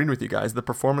I've agreed with you guys, the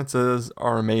performances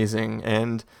are amazing,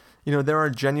 and you know, there are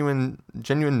genuine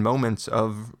moments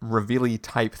of reveal-y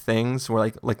type things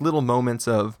where like little moments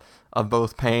of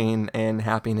both pain and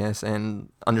happiness and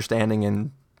understanding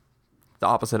and the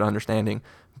opposite of understanding,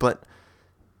 but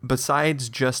besides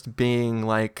just being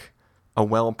like a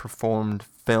well-performed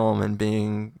film and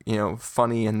being, you know,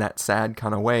 funny in that sad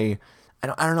kind of way, I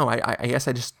don't know. I guess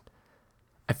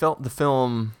I felt the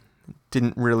film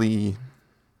didn't really.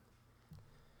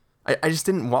 I just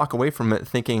didn't walk away from it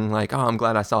thinking like, oh, I'm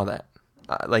glad I saw that.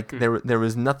 There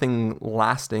was nothing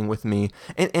lasting with me.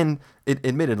 And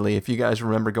admittedly, if you guys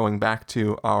remember going back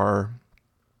to our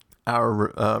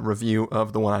review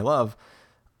of The One I Love,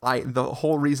 the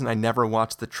whole reason I never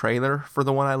watched the trailer for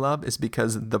The One I Love is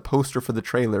because the poster for the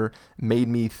trailer made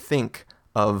me think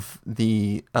of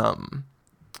the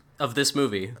of this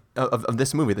movie of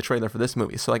this movie, the trailer for this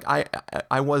movie. So like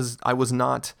I was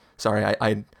not sorry,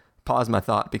 I paused my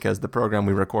thought because the program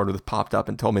we recorded with popped up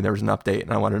and told me there was an update,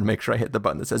 and I wanted to make sure I hit the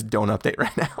button that says "Don't update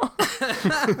right now."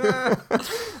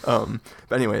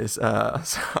 But anyways,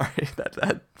 sorry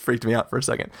that freaked me out for a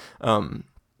second.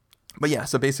 But yeah,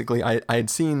 so basically, I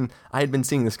had been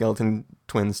seeing the Skeleton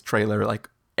Twins trailer like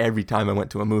every time I went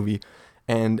to a movie,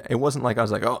 and it wasn't like I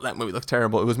was like, oh, that movie looks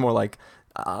terrible. It was more like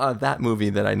that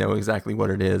movie that I know exactly what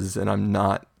it is, and I'm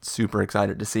not super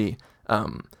excited to see.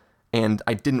 And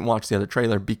I didn't watch the other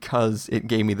trailer because it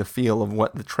gave me the feel of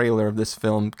what the trailer of this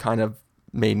film kind of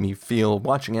made me feel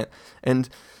watching it. And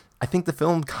I think the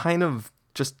film kind of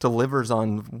just delivers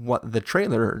on what the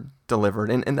trailer delivered.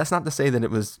 And that's not to say that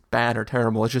it was bad or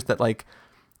terrible. It's just that, like,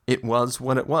 it was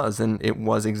what it was, and it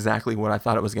was exactly what I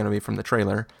thought it was going to be from the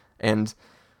trailer. And,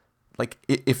 like,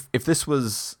 if this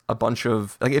was a bunch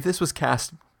of... Like, if this was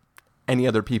cast any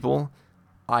other people,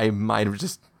 I might have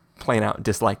just plain out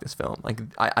disliked this film. Like,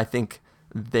 I think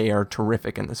they are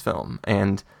terrific in this film,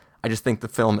 and I just think the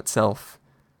film itself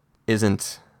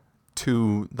isn't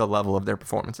to the level of their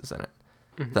performances in it.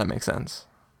 Mm-hmm. If that makes sense.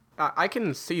 I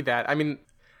can see that. I mean,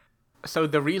 so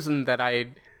the reason that I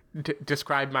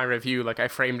described my review, like I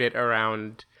framed it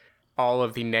around all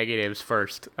of the negatives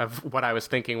first of what I was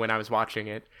thinking when I was watching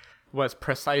it, was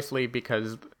precisely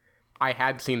because I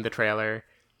had seen the trailer,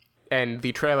 and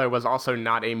the trailer was also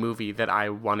not a movie that I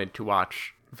wanted to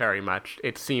watch very much.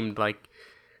 It seemed like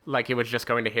it was just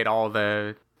going to hit all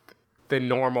the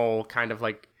normal kind of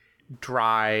like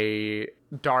dry,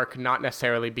 dark, not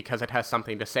necessarily because it has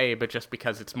something to say, but just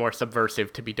because it's more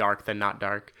subversive to be dark than not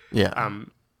dark. Yeah.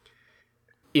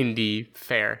 Indie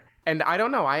fare. And I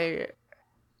don't know, I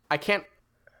can't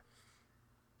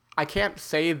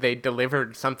say they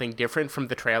delivered something different from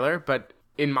the trailer, but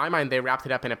in my mind, they wrapped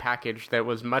it up in a package that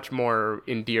was much more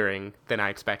endearing than I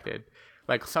expected.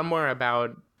 Like, somewhere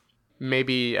about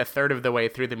maybe a third of the way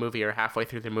through the movie or halfway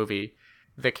through the movie,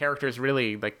 the characters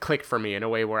really, like, clicked for me in a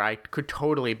way where I could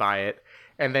totally buy it.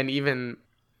 And then even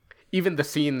the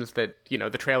scenes that, you know,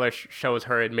 the trailer shows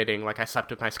her admitting, like, I slept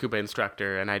with my scuba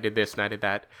instructor, and I did this and I did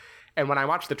that. And when I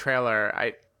watched the trailer,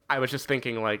 I was just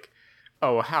thinking, like,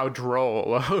 oh, how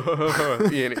droll.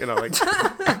 you know, like...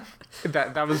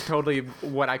 That was totally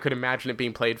what I could imagine it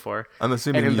being played for. I'm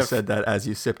assuming you said that as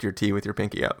you sipped your tea with your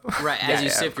pinky up. Right, as you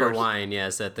sipped your wine,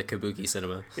 yes, at the Kabuki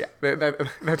Cinema. Yeah,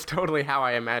 that's totally how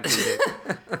I imagined it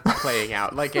playing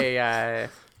out. Like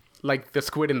like the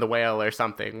Squid and the Whale or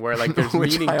something, where like there's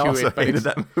meaning I to also it. But hated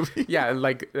that movie. Yeah,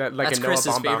 like that's a Noah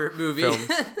Chris's Baumbach favorite movie.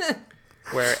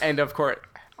 film. And of course,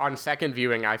 on second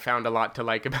viewing, I found a lot to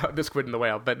like about The Squid and the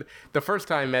Whale. But the first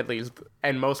time, at least,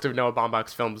 and most of Noah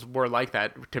Baumbach's films were like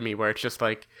that to me, where it's just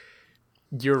like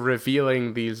you're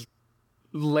revealing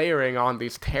layering on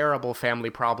these terrible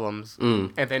family problems,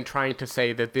 and then trying to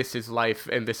say that this is life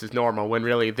and this is normal, when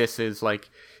really this is like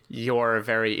your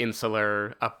very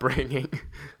insular upbringing.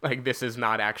 Like, this is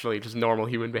not actually just normal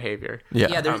human behavior.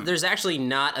 Yeah, there's actually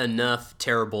not enough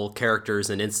terrible characters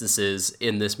and instances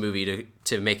in this movie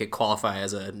to make it qualify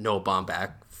as a Noah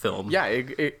Baumbach film. Yeah,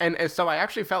 and so I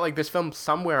actually felt like this film,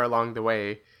 somewhere along the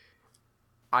way,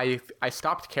 I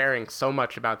stopped caring so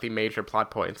much about the major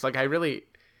plot points. Like,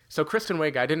 so Kristen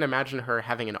Wiig, I didn't imagine her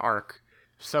having an arc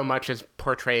so much as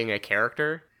portraying a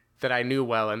character that I knew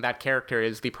well, and that character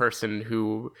is the person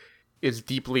who is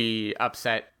deeply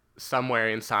upset somewhere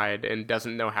inside and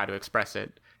doesn't know how to express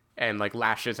it, and like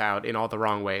lashes out in all the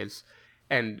wrong ways.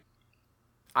 And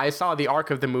I saw the arc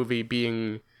of the movie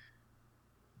being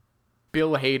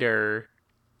Bill Hader.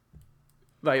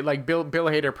 Like Bill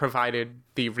Hader provided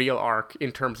the real arc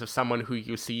in terms of someone who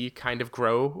you see kind of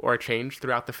grow or change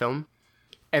throughout the film.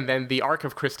 And then the arc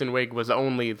of Kristen Wiig was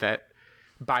only that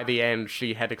by the end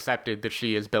she had accepted that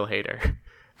she is Bill Hader.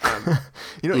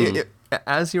 You know,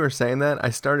 as you were saying that,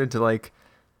 I started to like,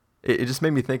 it just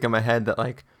made me think in my head that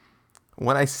like,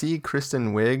 when I see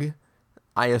Kristen Wiig,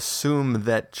 I assume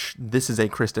that this is a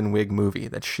Kristen Wiig movie,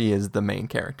 that she is the main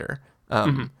character.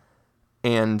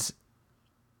 And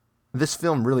this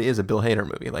film really is a Bill Hader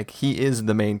movie. Like, he is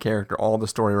the main character. All the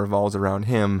story revolves around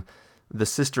him. The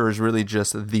sister is really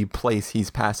just the place he's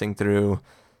passing through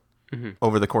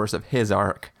over the course of his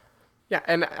arc. Yeah,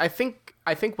 and I think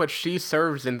what she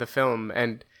serves in the film,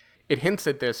 and it hints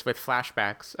at this with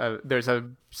flashbacks. There's a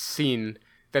scene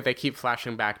that they keep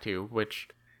flashing back to, which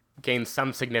gains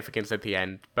some significance at the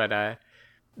end, but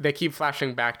they keep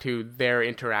flashing back to their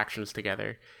interactions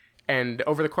together. And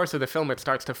over the course of the film, it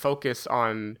starts to focus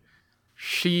on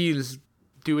she's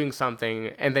doing something,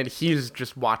 and then he's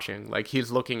just watching. Like,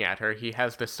 he's looking at her. He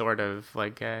has this sort of,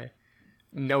 like,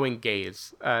 knowing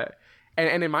gaze.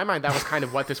 And in my mind, that was kind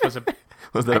of what this was about.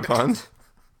 Was that a pun?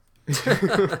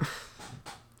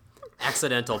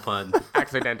 Accidental pun.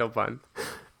 Accidental pun.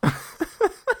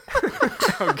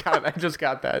 Oh God, I just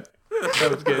got that.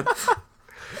 That was good.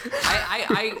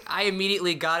 I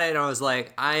immediately got it and I was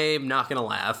like, I'm not gonna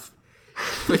laugh.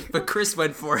 But Chris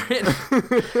went for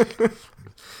it.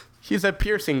 He's a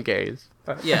piercing gaze.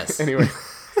 Yes. Anyway.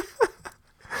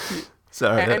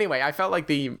 Sorry. Anyway, I felt like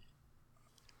the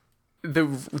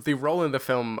role in the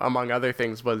film, among other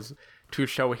things, was to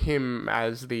show him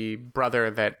as the brother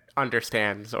that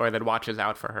understands or that watches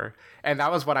out for her. And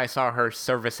that was what I saw her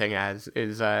servicing as,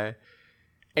 is a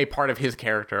part of his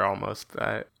character almost.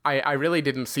 I really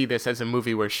didn't see this as a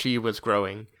movie where she was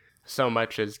growing so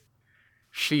much as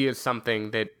she is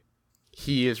something that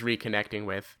he is reconnecting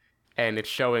with, and it's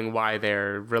showing why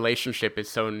their relationship is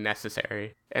so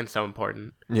necessary and so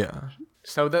important. Yeah.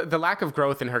 So the lack of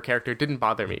growth in her character didn't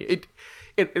bother me.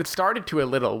 It started to a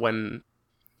little when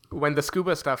the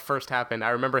scuba stuff first happened. I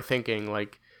remember thinking,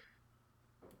 like,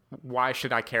 why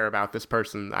should I care about this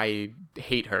person? I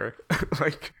hate her.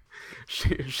 Like,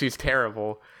 she's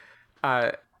terrible.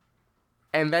 And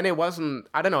then it wasn't,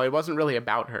 I don't know, it wasn't really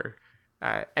about her.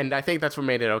 And I think that's what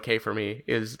made it okay for me,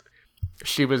 is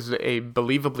she was a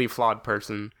believably flawed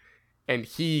person, and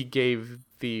he gave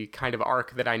the kind of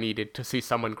arc that I needed to see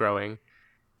someone growing.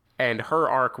 And her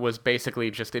arc was basically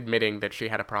just admitting that she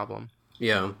had a problem.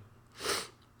 Yeah.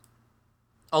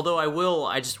 Although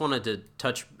I just wanted to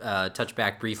touch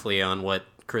back briefly on what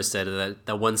Chris said,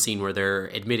 that one scene where they're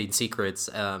admitting secrets.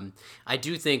 I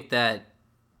do think that,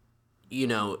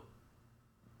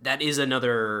 that is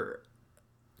another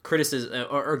criticism,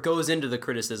 or goes into the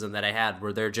criticism that I had,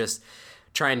 where they're just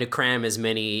trying to cram as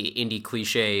many indie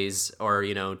cliches or,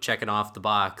 checking off the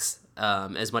box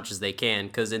as much as they can.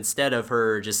 Because instead of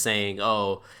her just saying,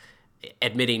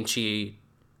 admitting she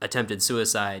attempted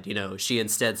suicide, she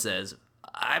instead says,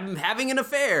 I'm having an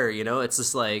affair. It's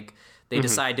just like they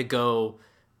decide to go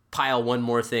pile one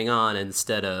more thing on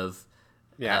instead of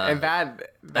and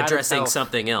that addressing itself,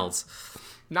 something else.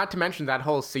 Not to mention that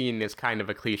whole scene is kind of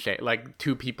a cliche, like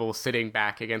two people sitting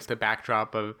back against a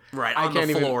backdrop of on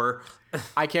the floor.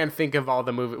 I can't think of all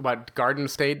the movie. What, Garden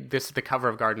State? This is the cover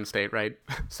of Garden State, right?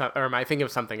 Or am I thinking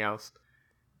of something else?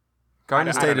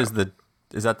 Garden State is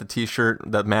that the T-shirt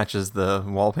that matches the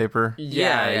wallpaper?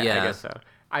 Yeah, I guess so.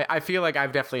 I feel like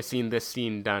I've definitely seen this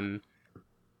scene done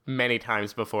many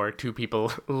times before. Two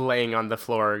people laying on the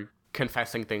floor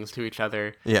confessing things to each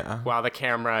other. Yeah. While the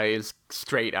camera is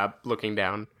straight up looking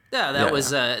down. Yeah, that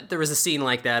was there was a scene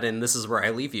like that in This Is Where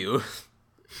I Leave You.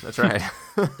 That's right.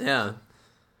 Yeah.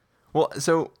 Well,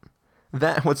 so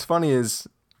what's funny is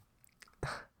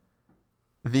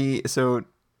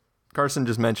Carson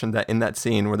just mentioned that in that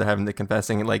scene where they're having the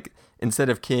confessing, like, instead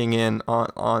of keying in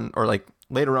on or like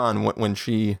later on when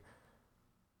she,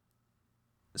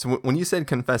 so when you said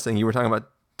confessing, you were talking about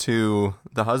to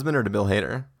the husband or to Bill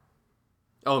Hader?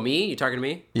 Oh, me? You talking to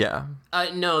me? Yeah.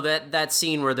 No, that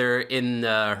scene where they're in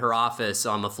her office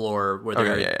on the floor where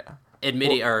they're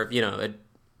admitting, or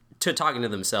to talking to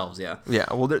themselves. Yeah. Yeah.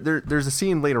 Well, there's a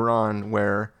scene later on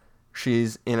where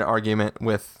she's in an argument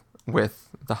with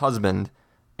the husband,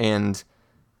 and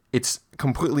it's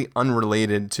completely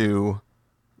unrelated to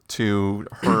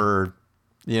her,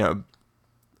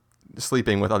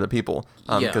 sleeping with other people.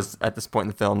 Because at this point in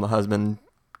the film, the husband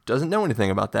doesn't know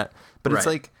anything about that. But it's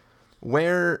like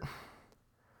where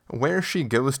she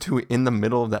goes to in the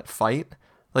middle of that fight,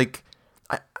 like,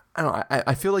 I don't know,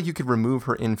 I feel like you could remove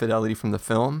her infidelity from the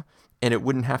film and it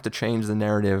wouldn't have to change the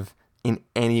narrative in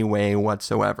any way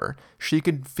whatsoever. She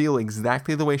could feel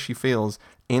exactly the way she feels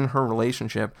in her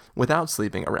relationship without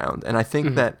sleeping around. And I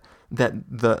think that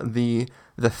the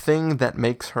thing that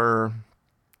makes her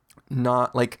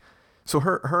not, like, so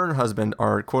her and her husband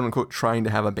are quote unquote trying to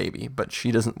have a baby, but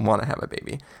she doesn't want to have a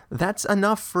baby. That's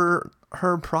enough for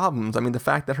her problems. I mean, the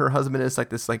fact that her husband is like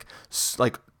this,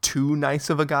 like too nice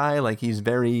of a guy, like he's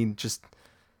very just,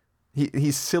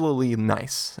 he's sillily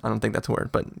nice. I don't think that's a word,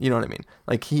 but you know what I mean?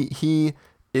 Like he's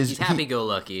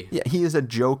happy-go-lucky. Yeah, he is a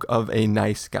joke of a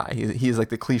nice guy. He is like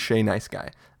the cliche nice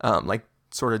guy, like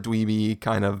sort of dweeby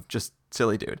kind of just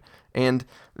silly dude. And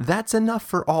that's enough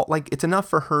for all, like, it's enough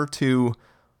for her to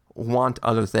want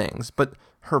other things, but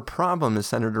her problem is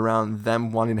centered around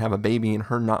them wanting to have a baby and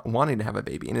her not wanting to have a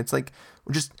baby. And it's like,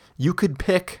 just, you could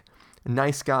pick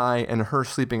nice guy and her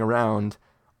sleeping around,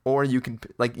 or you can,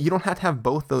 like, you don't have to have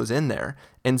both those in there.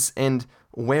 And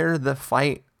where the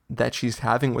fight that she's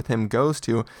having with him goes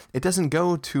to, it doesn't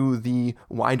go to the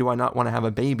why do I not want to have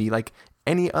a baby, like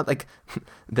any other, like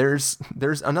there's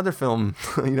another film,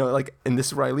 like in This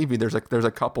Is Where I Leave You, there's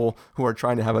a couple who are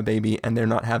trying to have a baby and they're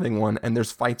not having one, and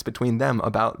there's fights between them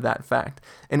about that fact.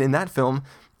 And in that film,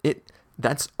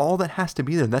 that's all that has to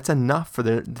be there. That's enough for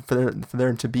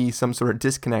there to be some sort of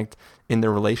disconnect in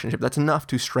their relationship. That's enough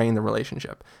to strain the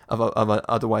relationship of a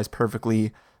otherwise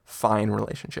perfectly fine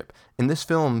relationship. In this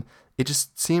film, it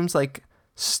just seems like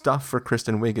stuff for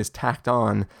Kristen Wiig is tacked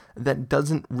on that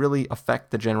doesn't really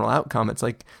affect the general outcome. It's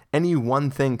like any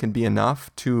one thing can be enough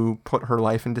to put her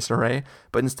life in disarray,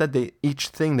 but instead each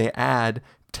thing they add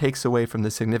takes away from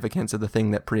the significance of the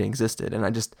thing that pre-existed.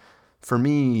 And for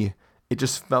me, it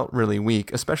just felt really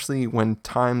weak, especially when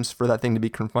times for that thing to be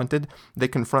confronted, they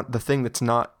confront the thing that's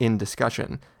not in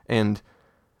discussion. And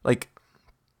like,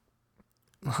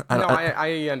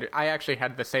 I actually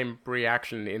had the same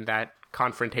reaction in that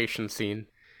confrontation scene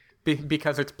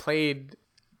because it's played.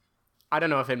 I don't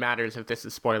know if it matters if this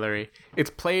is spoilery. It's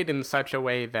played in such a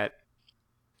way that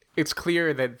it's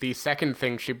clear that the second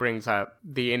thing she brings up,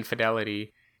 the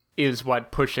infidelity, is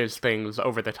what pushes things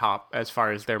over the top as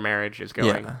far as their marriage is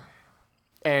going. Yeah.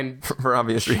 And for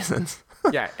obvious reasons.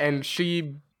 Yeah, and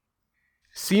she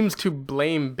seems to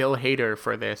blame Bill Hader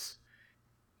for this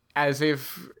as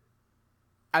if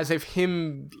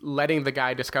him letting the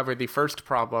guy discover the first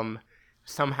problem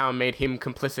somehow made him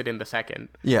complicit in the second.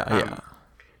 Yeah.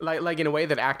 Like in a way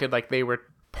that acted like they were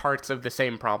parts of the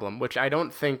same problem, which I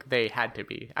don't think they had to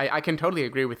be. I can totally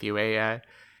agree with you.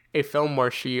 A film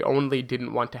where she only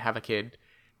didn't want to have a kid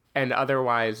and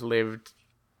otherwise lived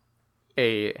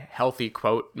a healthy,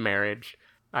 quote, marriage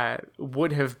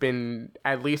would have been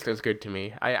at least as good to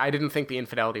me. I didn't think the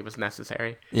infidelity was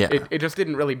necessary. Yeah. It just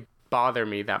didn't really bother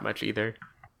me that much either.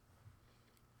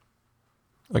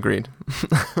 Agreed.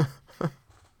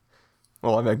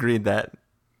 Well, I've agreed that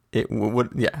it would,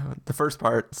 the first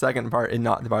part, second part, it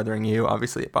not bothering you,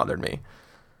 obviously it bothered me.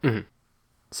 Mm-hmm.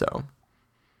 So.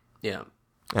 Yeah.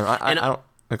 And I don't,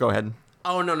 go ahead.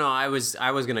 Oh, no, I was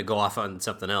going to go off on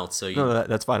something else. So No,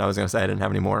 that's fine. I was going to say I didn't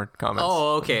have any more comments.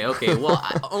 Oh, okay. Well,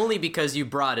 only because you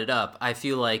brought it up. I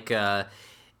feel like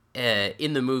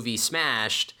in the movie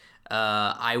Smashed,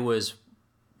 I was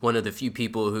one of the few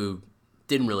people who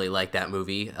didn't really like that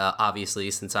movie. Obviously,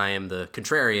 since I am the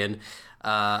contrarian,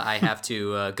 I have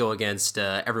to go against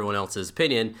everyone else's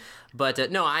opinion.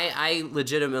 But no, I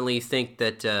legitimately think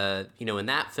that, in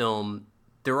that film,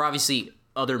 there were obviously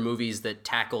other movies that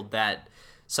tackled that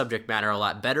subject matter a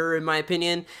lot better, in my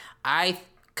opinion. I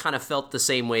kind of felt the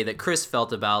same way that Chris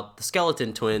felt about the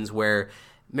Skeleton Twins, where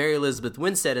Mary Elizabeth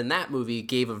Winstead in that movie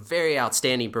gave a very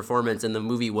outstanding performance, and the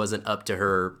movie wasn't up to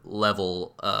her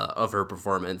level of her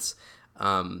performance.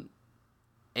 And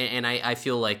I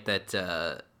feel like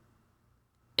that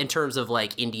in terms of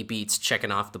like indie beats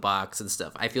checking off the box and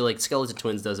stuff, I feel like Skeleton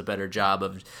Twins does a better job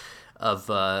of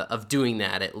doing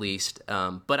that, at least.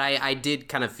 But I did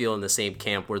kind of feel in the same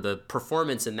camp where the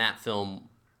performance in that film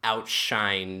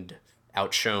outshone,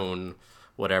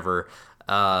 whatever,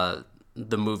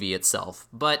 the movie itself.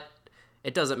 But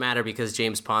it doesn't matter because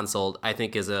James Ponsoldt, I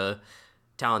think, is a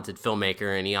talented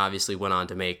filmmaker, and he obviously went on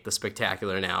to make The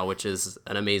Spectacular Now, which is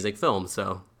an amazing film.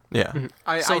 So yeah,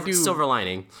 I do silver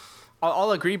lining.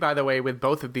 I'll agree, by the way, with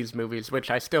both of these movies,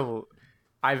 which I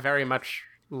very much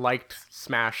liked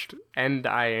Smashed, and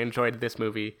I enjoyed this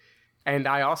movie, and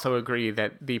I also agree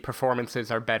that the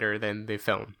performances are better than the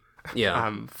film.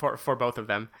 Yeah. For both of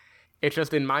them, it's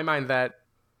just in my mind that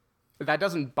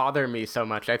doesn't bother me so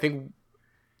much. I think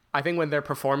when their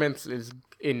performance is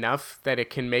enough that it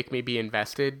can make me be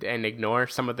invested and ignore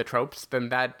some of the tropes, then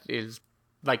that is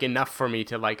like enough for me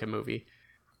to like a movie.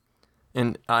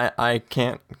 And I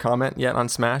can't comment yet on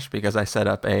Smash because I set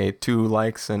up a 2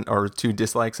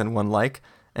 dislikes and 1 like.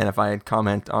 And if I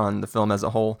comment on the film as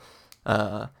a whole,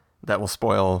 that will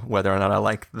spoil whether or not I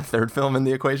like the third film in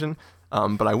the equation.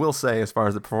 But I will say, as far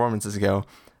as the performances go,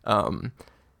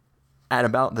 at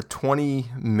about the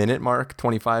 20-minute mark,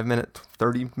 25-minute,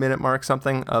 30-minute mark,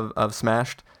 something of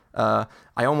Smashed, I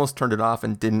almost turned it off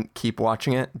and didn't keep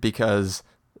watching it because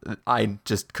I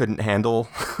just couldn't handle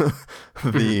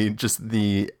the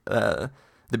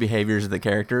behaviors of the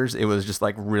characters. It was just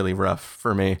like really rough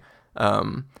for me.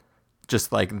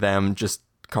 Just like them, just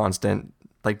constant,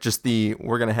 like just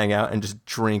we're going to hang out and just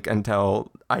drink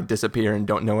until I disappear and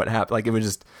don't know what happened. Like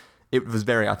it was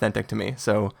very authentic to me.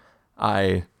 So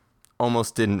I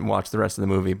almost didn't watch the rest of the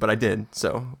movie, but I did.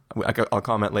 So I'll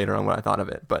comment later on what I thought of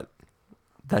it, but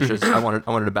that's just, I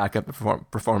wanted to back up the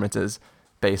performances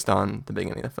based on the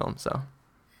beginning of the film. So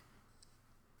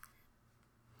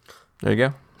there you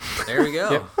go. There we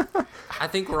go. Yep. I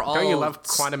think we're all... Don't you love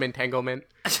quantum entanglement?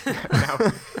 Now,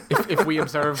 if we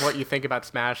observe what you think about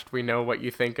Smashed, we know what you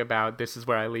think about This Is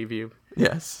Where I Leave You.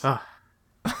 Yes.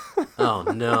 Oh,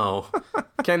 no.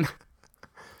 Can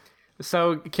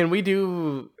we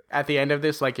do at the end of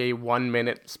this like a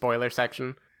 1-minute spoiler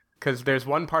section, because there's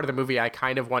one part of the movie I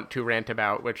kind of want to rant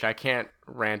about, which I can't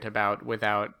rant about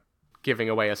without giving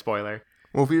away a spoiler.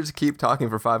 Well, if we just keep talking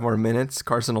for 5 more minutes,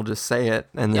 Carson will just say it,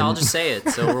 and then... Yeah, I'll just say it,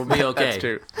 so we'll be okay. That's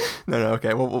true. No,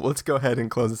 okay. Well, let's go ahead and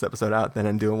close this episode out then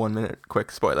and do a 1-minute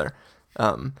quick spoiler.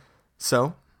 Carson,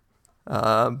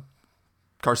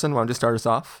 why don't you start us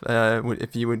off?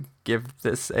 If you would give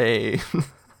this a...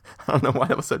 I don't know why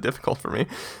that was so difficult for me.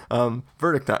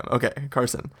 Verdict time. Okay,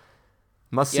 Carson.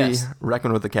 Must see,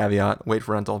 recommend with a caveat, wait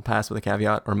for rental, pass with a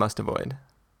caveat, or must avoid?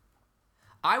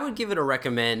 I would give it a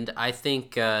recommend. I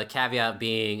think caveat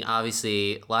being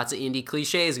obviously lots of indie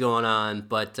cliches going on,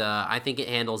 but I think it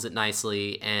handles it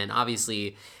nicely, and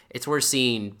obviously it's worth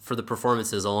seeing for the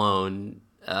performances alone.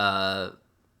 And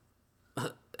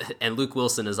Luke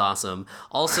Wilson is awesome.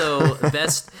 Also,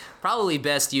 probably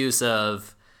best use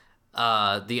of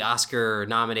the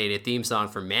Oscar-nominated theme song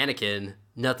for Mannequin,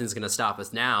 Nothing's Gonna Stop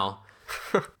Us Now.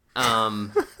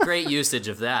 Great usage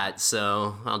of that,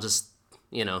 so I'll just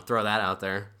throw that out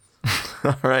there.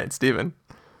 All right, Steven.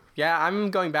 Yeah,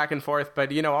 I'm going back and forth,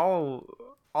 but I'll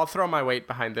throw my weight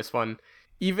behind this one.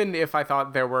 Even if I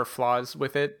thought there were flaws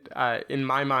with it, in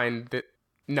my mind,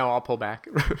 I'll pull back.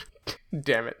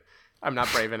 Damn it. I'm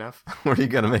not brave enough. Were you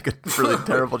going to make a really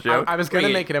terrible joke? I was going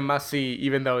to make it a must-see,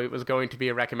 even though it was going to be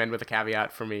a recommend with a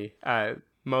caveat for me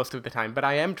most of the time. But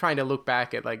I am trying to look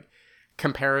back at,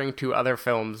 comparing to other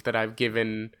films that I've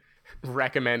given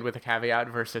recommend with a caveat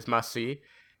versus must-see.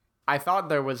 I thought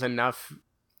there was enough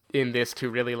in this to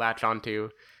really latch onto.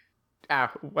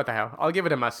 What the hell? I'll give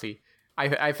it a must-see.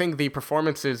 I think the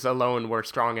performances alone were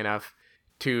strong enough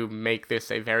to make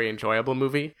this a very enjoyable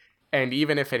movie. And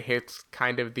even if it hits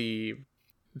kind of the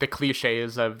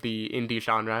cliches of the indie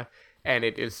genre, and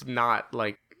it is not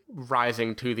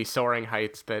rising to the soaring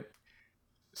heights that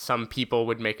some people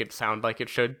would make it sound like it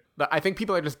should. I think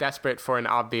people are just desperate for an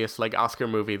obvious Oscar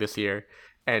movie this year,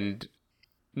 and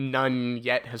none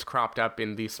yet has cropped up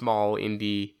in the small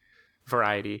indie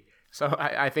variety. So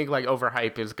I think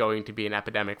overhype is going to be an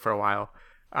epidemic for a while.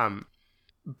 But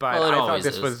I thought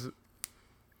this was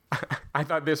I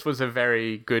thought this was a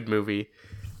very good movie.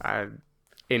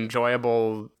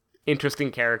 Enjoyable,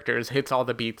 interesting characters, hits all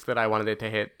the beats that I wanted it to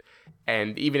hit.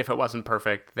 And even if it wasn't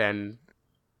perfect, then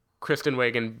Kristen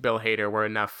Wiig and Bill Hader were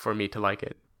enough for me to like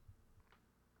it.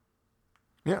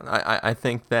 Yeah, I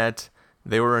think that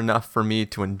they were enough for me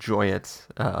to enjoy it,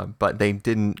 but they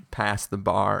didn't pass the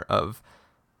bar of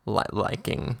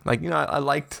liking. I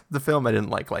liked the film, I didn't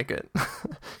like it.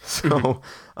 So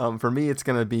for me, it's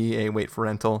going to be a wait for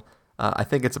rental. I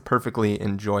think it's a perfectly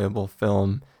enjoyable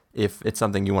film if it's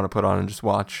something you want to put on and just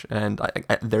watch. And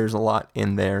there's a lot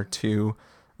in there to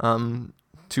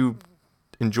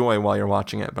enjoy while you're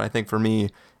watching it. But I think for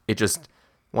me, it just,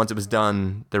 once it was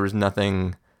done, there was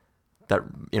nothing that,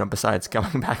 besides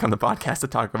coming back on the podcast to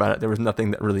talk about it, there was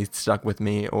nothing that really stuck with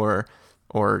me or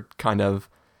kind of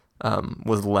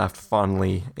was left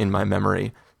fondly in my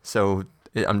memory. So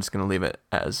I'm just going to leave it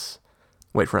as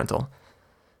wait for rental.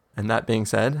 And that being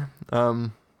said, why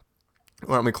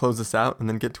don't we close this out and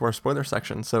then get to our spoiler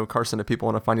section? So Carson, if people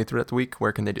want to find you throughout the week,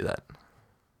 where can they do that?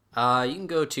 You can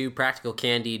go to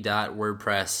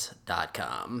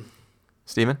practicalcandy.wordpress.com.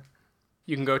 Steven?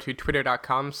 You can go to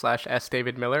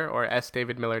twitter.com/sdavidmiller or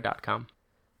sdavidmiller.com.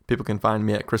 People can find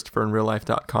me at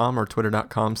ChristopherInRealLife.com or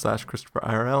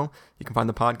twitter.com/ChristopherIRL. You can find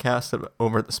the podcast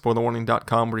over at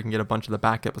thespoilerwarning.com, where you can get a bunch of the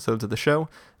back episodes of the show.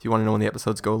 If you want to know when the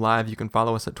episodes go live, you can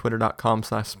follow us at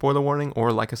twitter.com/spoilerwarning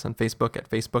or like us on Facebook at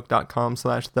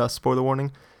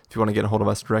facebook.com/thespoilerwarning. If you want to get a hold of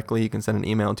us directly, you can send an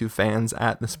email to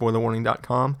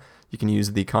fans@thespoilerwarning.com. You can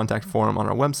use the contact form on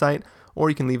our website, or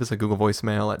you can leave us a Google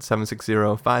voicemail at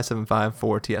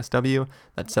 760-575-4TSW.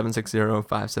 That's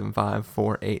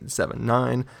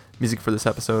 760-575-4879. Music for this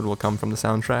episode will come from the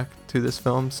soundtrack to this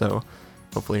film, so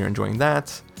hopefully you're enjoying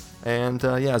that. And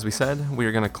as we said,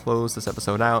 we're going to close this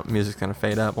episode out. Music's going to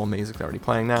fade up. Well, music's already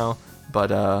playing now,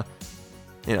 but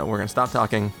we're going to stop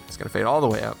talking. It's going to fade all the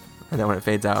way up, and then when it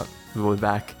fades out, we'll be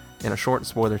back in a short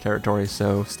spoiler territory,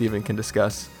 so Steven can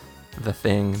discuss the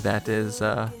thing that is...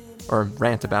 or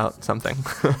rant about something.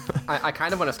 I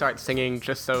kind of want to start singing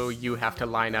just so you have to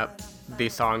line up the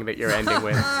song that you're ending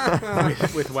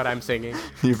with what I'm singing.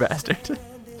 You bastard.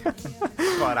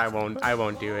 But I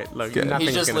won't do it. Look, Good. nothing's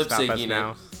He's just going to stop us lip-syncing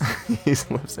now. He's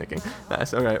lip syncing.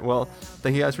 Nice. All right. Well,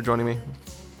 thank you guys for joining me.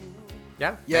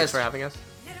 Yeah. Yes. Thanks for having us.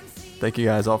 Thank you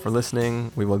guys all for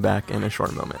listening. We will be back in a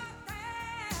short moment.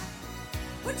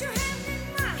 Put your hand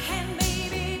in my hand,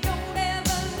 baby. Don't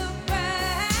ever look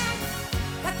back.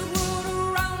 Let the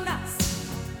world around us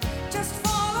just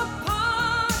fall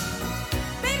apart.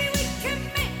 Baby, we can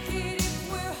make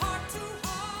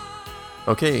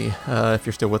Okay, if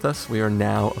you're still with us, we are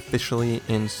now officially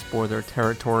in spoiler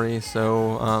territory.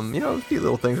 So, a few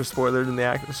little things are spoiled in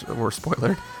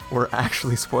the were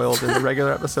actually spoiled in the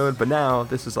regular episode, but now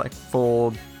this is like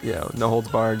full, no holds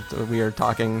barred. We are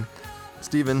talking.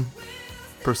 Steven,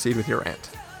 proceed with your rant.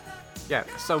 Yeah.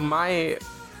 So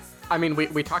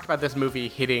we talked about this movie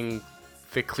hitting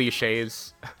the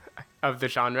cliches of the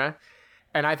genre,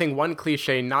 and I think one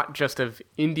cliche, not just of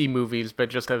indie movies, but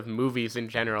just of movies in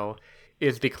general,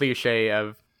 is the cliche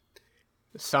of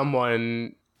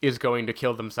someone is going to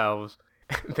kill themselves.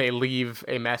 They leave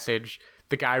a message.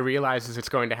 The guy realizes it's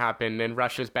going to happen and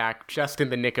rushes back just in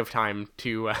the nick of time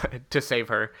to save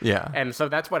her. Yeah. And so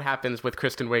that's what happens with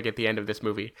Kristen Wiig at the end of this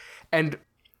movie. And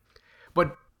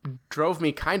what drove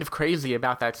me kind of crazy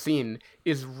about that scene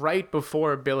is right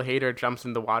before Bill Hader jumps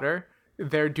in the water,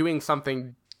 they're doing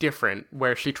something different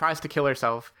where she tries to kill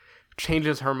herself,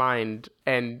 changes her mind,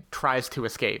 and tries to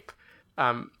escape.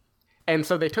 And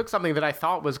so they took something that I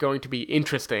thought was going to be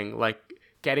interesting, like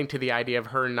getting to the idea of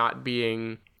her not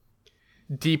being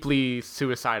deeply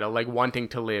suicidal, like wanting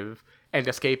to live and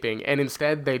escaping. And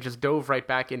instead, they just dove right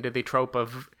back into the trope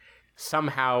of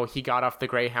somehow he got off the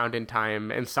Greyhound in time,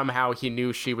 and somehow he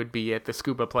knew she would be at the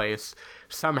scuba place.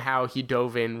 Somehow he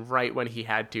dove in right when he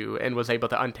had to and was able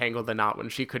to untangle the knot when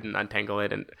she couldn't untangle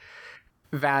it. And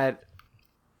that,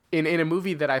 in a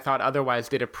movie that I thought otherwise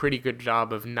did a pretty good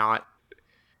job of not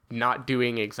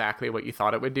doing exactly what you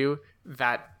thought it would do,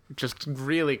 that just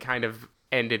really kind of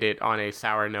ended it on a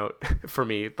sour note for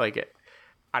me. Like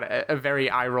a very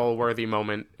eye-roll worthy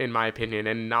moment, in my opinion,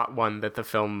 and not one that the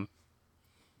film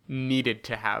needed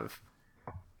to have.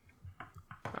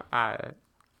 I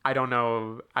don't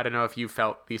know if you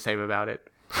felt the same about it.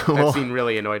 That scene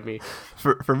really annoyed me.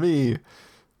 For me,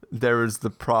 there was the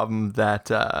problem that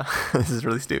this is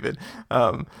really stupid.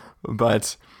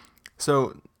 But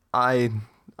so I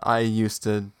used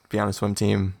to be on a swim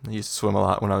team. I used to swim a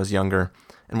lot when I was younger.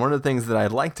 And one of the things that I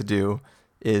like to do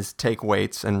is take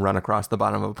weights and run across the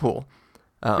bottom of a pool.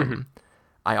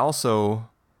 I also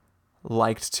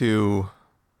liked to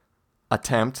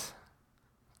attempt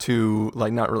to,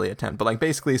 like, not really attempt, but like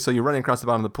basically, so you're running across the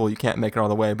bottom of the pool, you can't make it all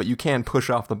the way, but you can push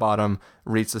off the bottom,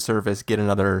 reach the surface, get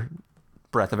another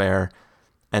breath of air,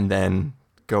 and then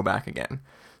go back again.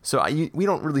 So we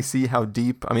don't really see how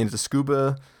deep. I mean, it's a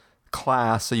scuba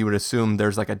class, so you would assume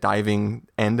there's like a diving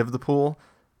end of the pool,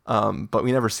 but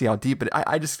we never see how deep. But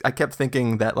I kept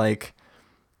thinking that, like,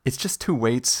 it's just two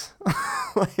weights.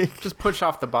 Like, just push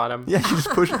off the bottom. Yeah, you just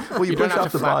push. Well, you push don't have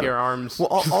off to the flap bottom. your arms. Well,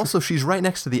 also she's right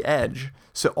next to the edge,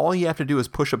 so all you have to do is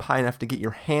push up high enough to get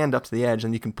your hand up to the edge,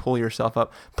 and you can pull yourself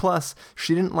up. Plus,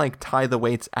 she didn't like tie the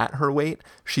weights at her weight.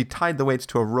 She tied the weights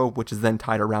to a rope, which is then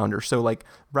tied around her. So, like,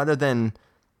 rather than,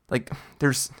 like,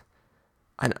 there's.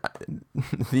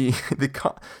 The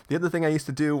other thing I used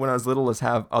to do when I was little is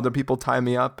have other people tie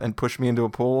me up and push me into a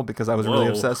pool because I was really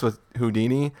obsessed with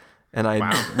Houdini, and I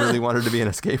really wanted to be an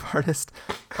escape artist.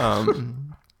 I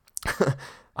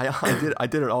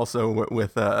did it also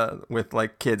with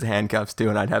like kids' handcuffs too,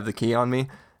 and I'd have the key on me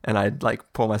and I'd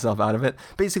like pull myself out of it.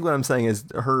 Basically, what I'm saying is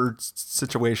her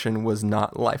situation was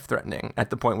not life-threatening.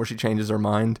 At the point where she changes her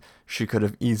mind, she could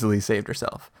have easily saved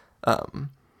herself. I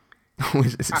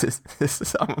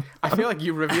feel like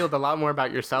you revealed a lot more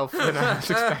about yourself than I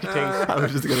was expecting. I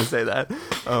was just gonna say that.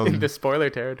 In the spoiler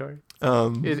territory.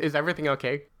 Is everything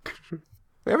okay?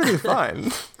 Everything's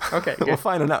fine. Okay, good. Well,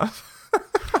 fine enough.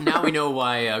 Now we know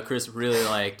why Chris really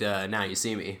liked Now You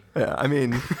See Me. Yeah, I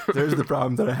mean, there's the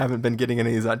problem that I haven't been getting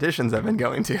any of these auditions I've been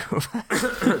going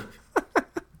to.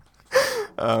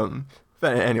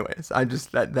 But anyways,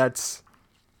 that's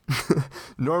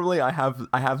normally I have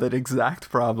that exact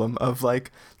problem of,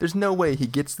 like, there's no way he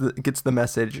gets the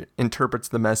message, interprets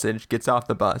the message, gets off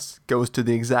the bus, goes to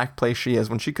the exact place she is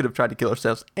when she could have tried to kill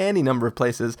herself any number of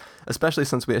places, especially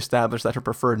since we established that her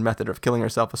preferred method of killing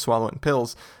herself was swallowing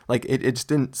pills. Like, it just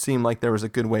didn't seem like there was a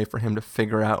good way for him to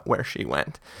figure out where she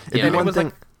went. Go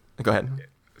ahead.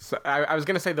 So I was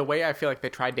going to say, the way I feel like they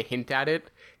tried to hint at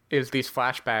it is these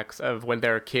flashbacks of when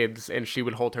they're kids and she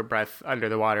would hold her breath under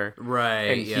the water. Right,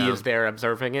 and he is there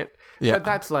observing it. Yeah. But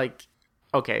that's like,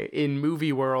 okay, in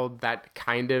movie world, that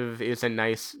kind of is a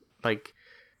nice, like,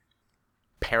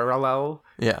 parallel.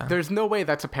 Yeah. There's no way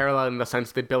that's a parallel in the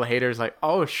sense that Bill Hader's like,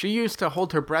 oh, she used to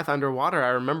hold her breath underwater.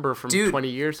 I remember from 20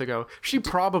 years ago. She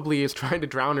probably is trying to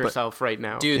drown herself right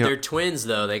now. Dude, they're twins,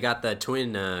 though. They got that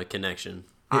twin connection.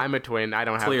 I'm a twin. I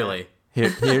don't have Clearly.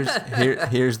 Here's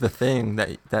the thing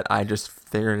that I just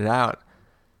figured it out.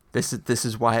 this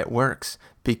is why it works.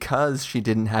 Because she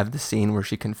didn't have the scene where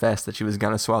she confessed that she was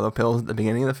going to swallow pills at the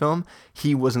beginning of the film,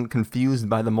 he wasn't confused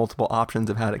by the multiple options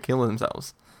of how to kill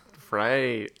themselves.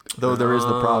 Right. Though there is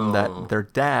the problem that their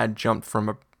dad jumped from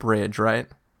a bridge, right?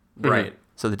 Right.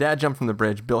 So the dad jumped from the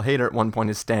bridge. Bill Hader at one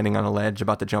point is standing on a ledge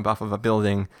about to jump off of a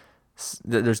building.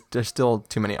 There's still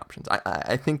too many options.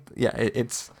 I think, yeah,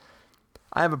 it's...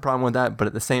 I have a problem with that, but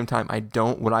at the same time, I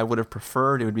don't. What I would have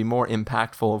preferred, it would be more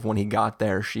impactful if when he got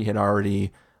there, she had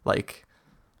already, like...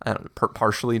 I don't know,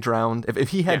 partially drowned. If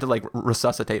he had to like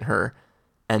resuscitate her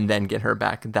and then get her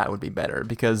back, that would be better,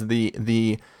 because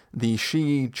the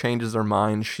she changes her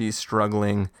mind, she's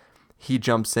struggling, he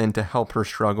jumps in to help her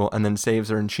struggle and then saves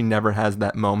her, and she never has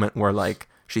that moment where like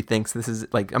she thinks this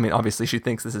is like, I mean, obviously she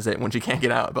thinks this is it when she can't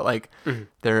get out, but like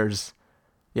there's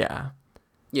I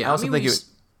also think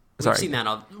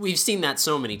we've seen that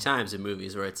so many times in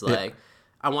movies where it's like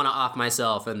I want to off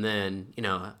myself and then, you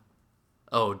know,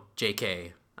 oh,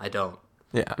 JK, I don't.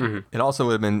 Yeah. It also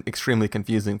would have been extremely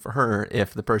confusing for her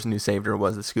if the person who saved her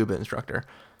was the scuba instructor.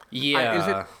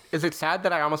 Yeah. Is it sad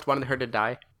that I almost wanted her to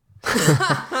die?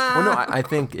 Well, no, I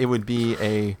think it would be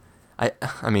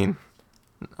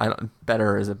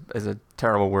better is a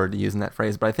terrible word to use in that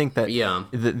phrase, but I think that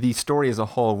the story as a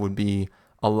whole would be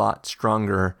a lot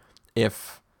stronger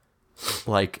if,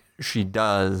 like, she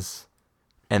does,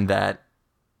 and that,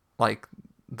 like,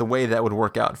 the way that would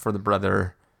work out for the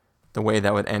brother, the way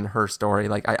that would end her story,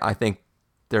 like, I think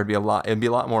it'd be a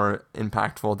lot more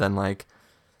impactful than, like,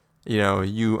 you know,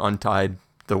 you untied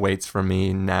the weights from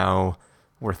me, now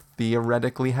we're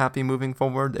theoretically happy moving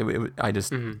forward. I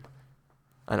don't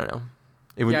know.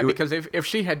 Because if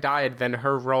she had died, then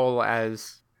her role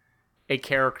as a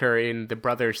character in the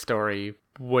brother story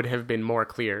would have been more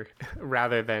clear,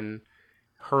 rather than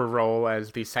her role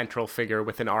as the central figure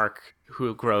with an arc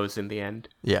who grows in the end.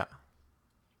 Yeah.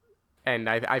 And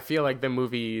I feel like the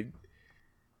movie...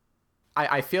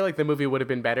 I feel like the movie would have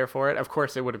been better for it. Of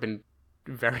course, it would have been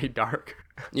very dark.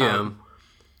 Yeah.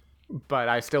 But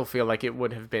I still feel like it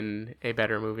would have been a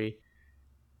better movie.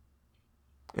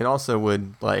 It also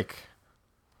would, like...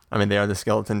 I mean, they are the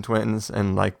skeleton twins,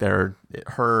 and, like,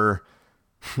 her,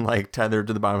 like, tethered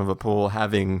to the bottom of a pool,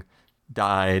 having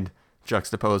died,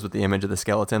 juxtaposed with the image of the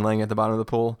skeleton laying at the bottom of the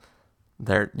pool.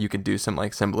 There, you could do some,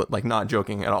 like, symbol, like, not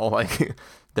joking at all, like,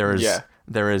 there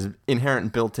is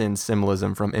inherent built-in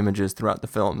symbolism from images throughout the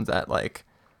film that, like,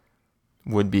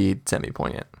 would be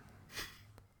semi-poignant.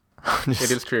 It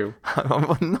is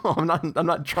I'm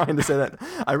not trying to say that.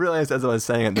 I realized as I was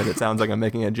saying it that it sounds like I'm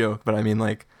making a joke, but I mean,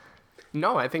 like...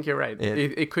 No, I think you're right.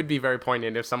 It could be very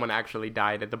poignant if someone actually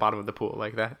died at the bottom of the pool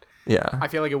like that. Yeah. I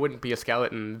feel like it wouldn't be a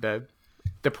skeleton.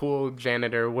 The pool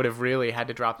janitor would have really had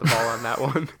to drop the ball on that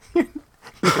one. You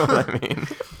know what I mean?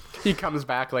 He comes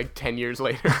back like 10 years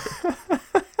later.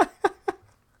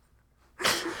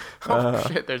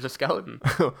 Shit, there's a skeleton.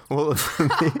 Well,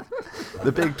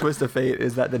 the big twist of fate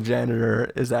is that the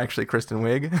janitor is actually Kristen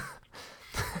Wiig.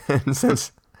 And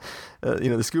since,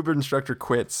 the scuba instructor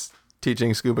quits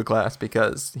teaching scuba class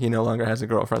because he no longer has a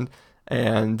girlfriend,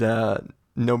 and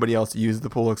nobody else used the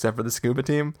pool except for the scuba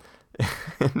team.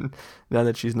 And now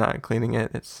that she's not cleaning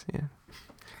it, it's... Yeah.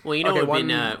 Well, what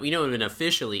would have been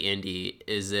officially indie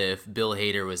is if Bill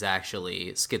Hader was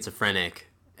actually schizophrenic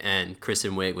and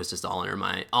Kristen Wiig was just all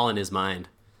in his mind.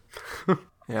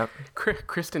 Yep.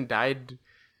 Kristen died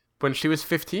when she was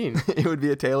 15. It would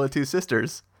be a tale of two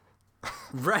sisters.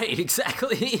 Right,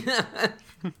 exactly.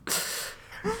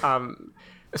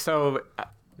 So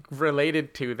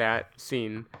related to that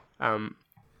scene,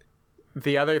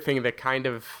 the other thing that kind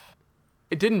of,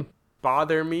 it didn't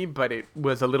bother me, but it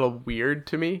was a little weird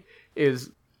to me, is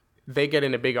they get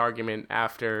in a big argument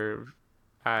after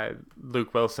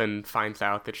Luke Wilson finds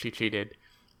out that she cheated,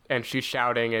 and she's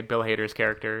shouting at Bill Hader's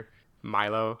character,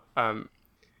 Milo,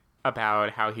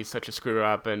 about how he's such a screw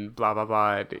up and blah, blah,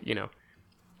 blah,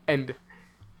 and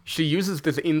she uses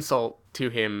this insult to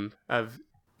him of,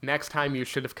 next time you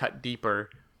should have cut deeper.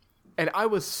 And I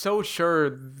was so sure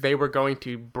they were going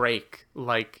to break,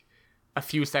 like, a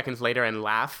few seconds later and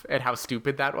laugh at how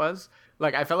stupid that was.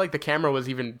 Like, I felt like the camera was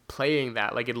even playing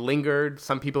that. Like, it lingered.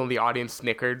 Some people in the audience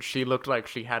snickered. She looked like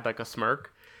she had, like, a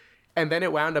smirk. And then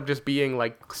it wound up just being,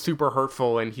 like, super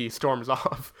hurtful, and he storms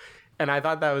off. And I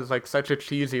thought that was, like, such a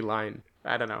cheesy line.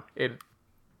 I don't know.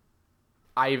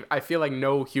 I feel like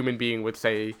no human being would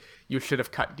say, you should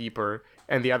have cut deeper,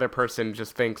 and the other person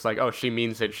just thinks, like, oh, she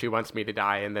means it, she wants me to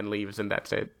die, and then leaves, and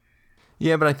that's it.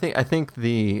 Yeah, but I think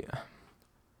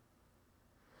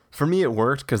For me, it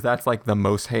worked because that's like the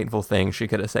most hateful thing she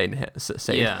could have said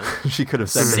to him. Yeah. She could have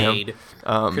said Sade.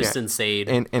 to him. Kristen Sade.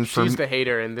 And for She's the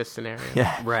hater in this scenario.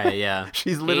 Yeah. Right, yeah.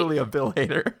 She's literally a Bill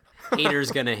hater.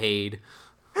 Hater's gonna hate.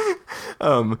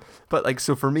 But like,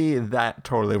 so for me, that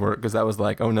totally worked because that was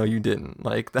like, oh no, you didn't.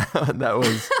 Like that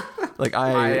was like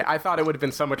I thought it would have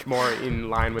been so much more in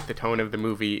line with the tone of the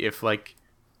movie if like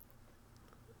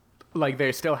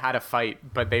they still had a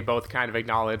fight, but they both kind of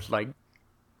acknowledged like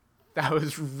that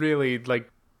was really like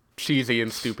cheesy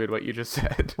and stupid what you just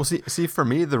said. Well, see, for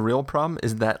me, the real problem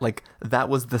is that like that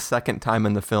was the second time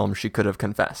in the film she could have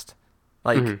confessed.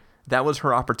 Like that was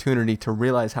her opportunity to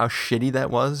realize how shitty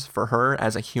that was for her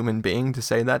as a human being to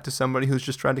say that to somebody who's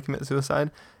just trying to commit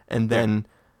suicide, and then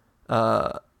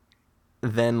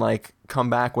like come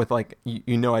back with like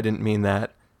you know I didn't mean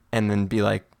that, and then be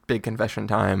like big confession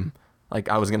time. Like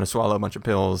I was gonna swallow a bunch of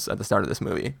pills at the start of this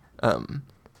movie.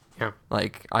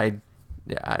 Like I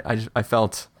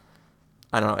felt,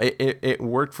 I don't know, it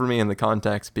worked for me in the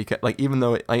context because like even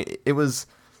though it was,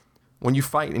 when you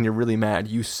fight and you're really mad,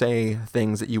 you say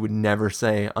things that you would never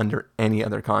say under any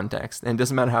other context, and it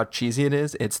doesn't matter how cheesy it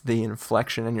is, it's the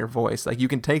inflection in your voice. Like you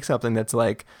can take something that's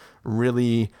like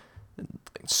really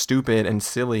stupid and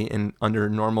silly and under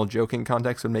normal joking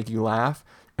context would make you laugh,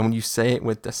 and when you say it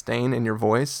with disdain in your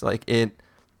voice, like it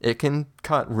can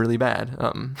cut really bad.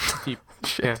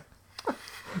 Shit. Yeah.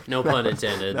 No pun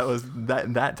intended.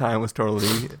 That time was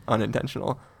totally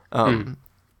unintentional.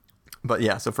 But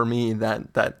yeah, so for me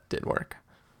that did work.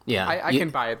 Yeah. I can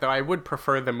buy it, though. I would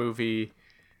prefer the movie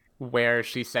where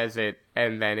she says it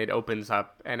and then it opens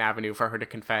up an avenue for her to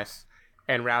confess,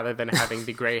 and rather than having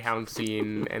the Greyhound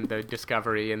scene and the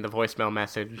discovery and the voicemail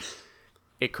message,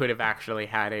 it could have actually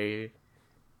had a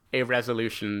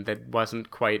resolution that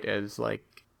wasn't quite as like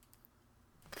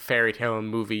fairy tale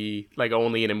movie, like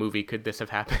only in a movie could this have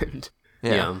happened.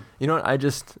 Yeah. You know what? I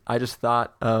just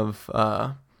thought of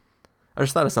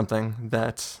something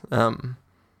that I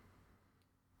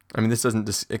mean, this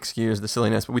doesn't excuse the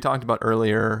silliness, but we talked about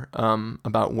earlier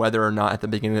about whether or not at the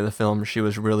beginning of the film she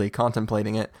was really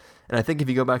contemplating it. And I think if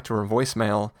you go back to her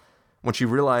voicemail, when she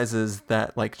realizes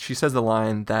that, like, she says the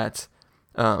line that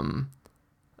that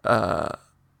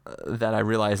I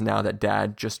realize now that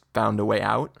Dad just found a way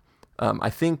out.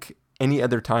 I think any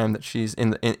other time that she's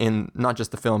in not just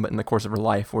the film, but in the course of her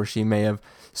life, where she may have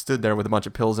stood there with a bunch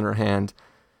of pills in her hand,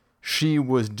 she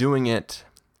was doing it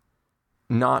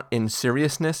not in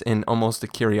seriousness, in almost a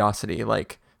curiosity.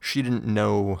 Like she didn't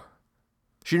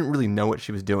really know what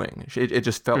she was doing. It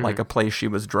just felt like a place she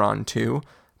was drawn to,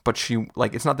 but she,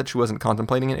 like, it's not that she wasn't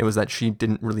contemplating it. It was that she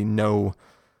didn't really know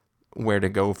where to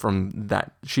go from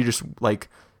that. She just like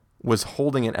was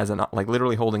holding it as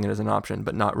literally holding it as an option,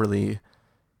 but not really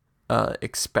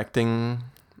expecting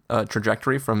a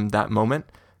trajectory from that moment.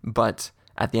 But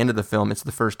at the end of the film, it's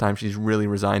the first time she's really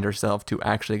resigned herself to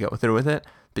actually go through with it,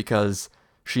 because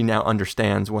she now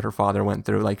understands what her father went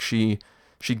through. Like she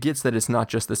gets that it's not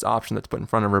just this option that's put in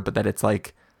front of her, but that it's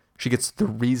like she gets the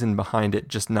reason behind it,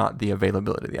 just not the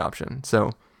availability of the option.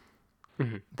 So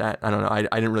that, I don't know, I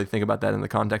didn't really think about that in the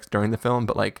context during the film,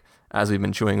 but like as we've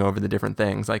been chewing over the different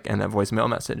things, like, and that voicemail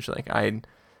message, like I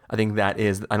think that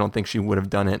is, I don't think she would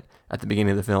have done it at the beginning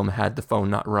of the film had the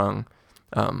phone not rung.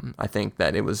 I think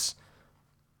that it was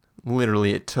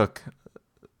literally, it took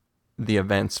the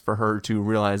events for her to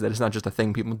realize that it's not just a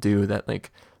thing people do, that like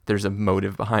there's a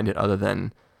motive behind it other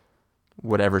than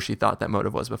whatever she thought that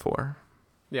motive was before.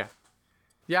 Yeah.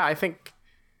 I think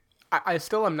I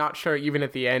still am not sure, even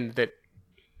at the end, that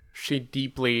she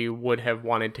deeply would have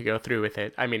wanted to go through with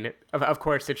it. I mean, of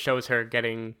course it shows her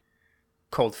getting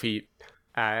cold feet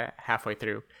halfway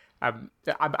through.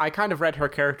 I kind of read her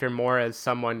character more as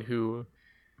someone who,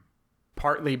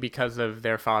 partly because of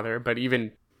their father, but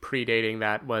even predating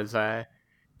that, was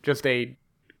just a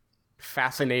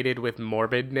fascinated with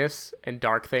morbidness and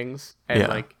dark things and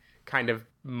like kind of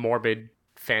morbid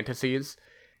fantasies,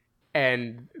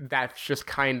 and that's just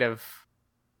kind of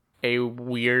a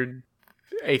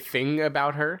thing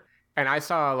about her. And I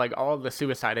saw like all the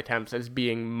suicide attempts as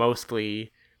being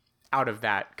mostly out of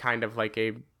that kind of like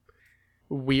a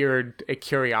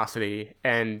curiosity.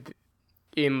 And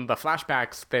in the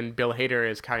flashbacks, then Bill Hader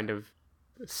is kind of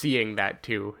seeing that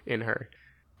too in her,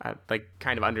 like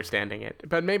kind of understanding it.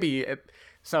 But maybe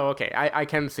I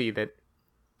can see that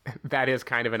is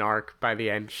kind of an arc. By the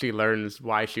end, she learns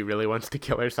why she really wants to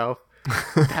kill herself.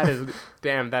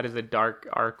 That is a dark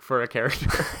arc for a character.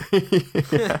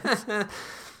 Yes,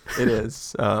 it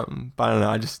is. But I don't know,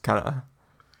 I just kind of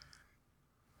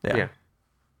yeah.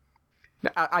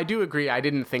 I do agree. I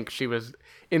didn't think she was,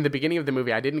 in the beginning of the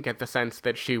movie, I didn't get the sense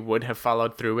that she would have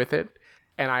followed through with it.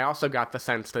 And I also got the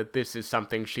sense that this is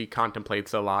something she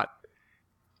contemplates a lot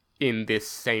in this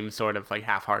same sort of like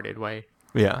half-hearted way.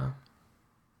 Yeah.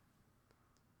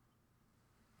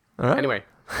 All right. Anyway,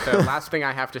 the last thing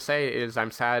I have to say is I'm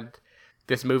sad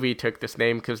this movie took this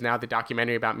name because now the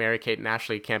documentary about Mary-Kate and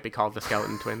Ashley can't be called The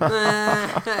Skeleton Twins.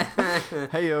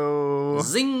 Heyo.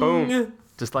 Zing. Boom.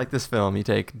 Just like this film, you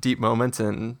take deep moments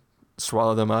and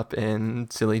swallow them up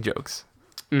in silly jokes.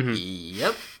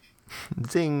 Yep.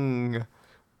 Zing.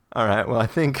 All right. Well, I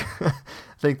think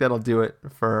that'll do it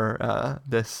for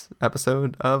this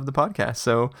episode of the podcast.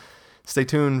 So stay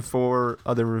tuned for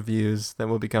other reviews that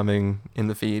will be coming in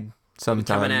the feed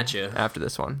sometime coming at you after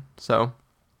this one. So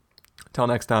till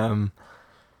next time,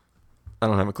 I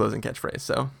don't have a closing catchphrase.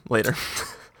 So later.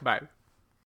 Bye.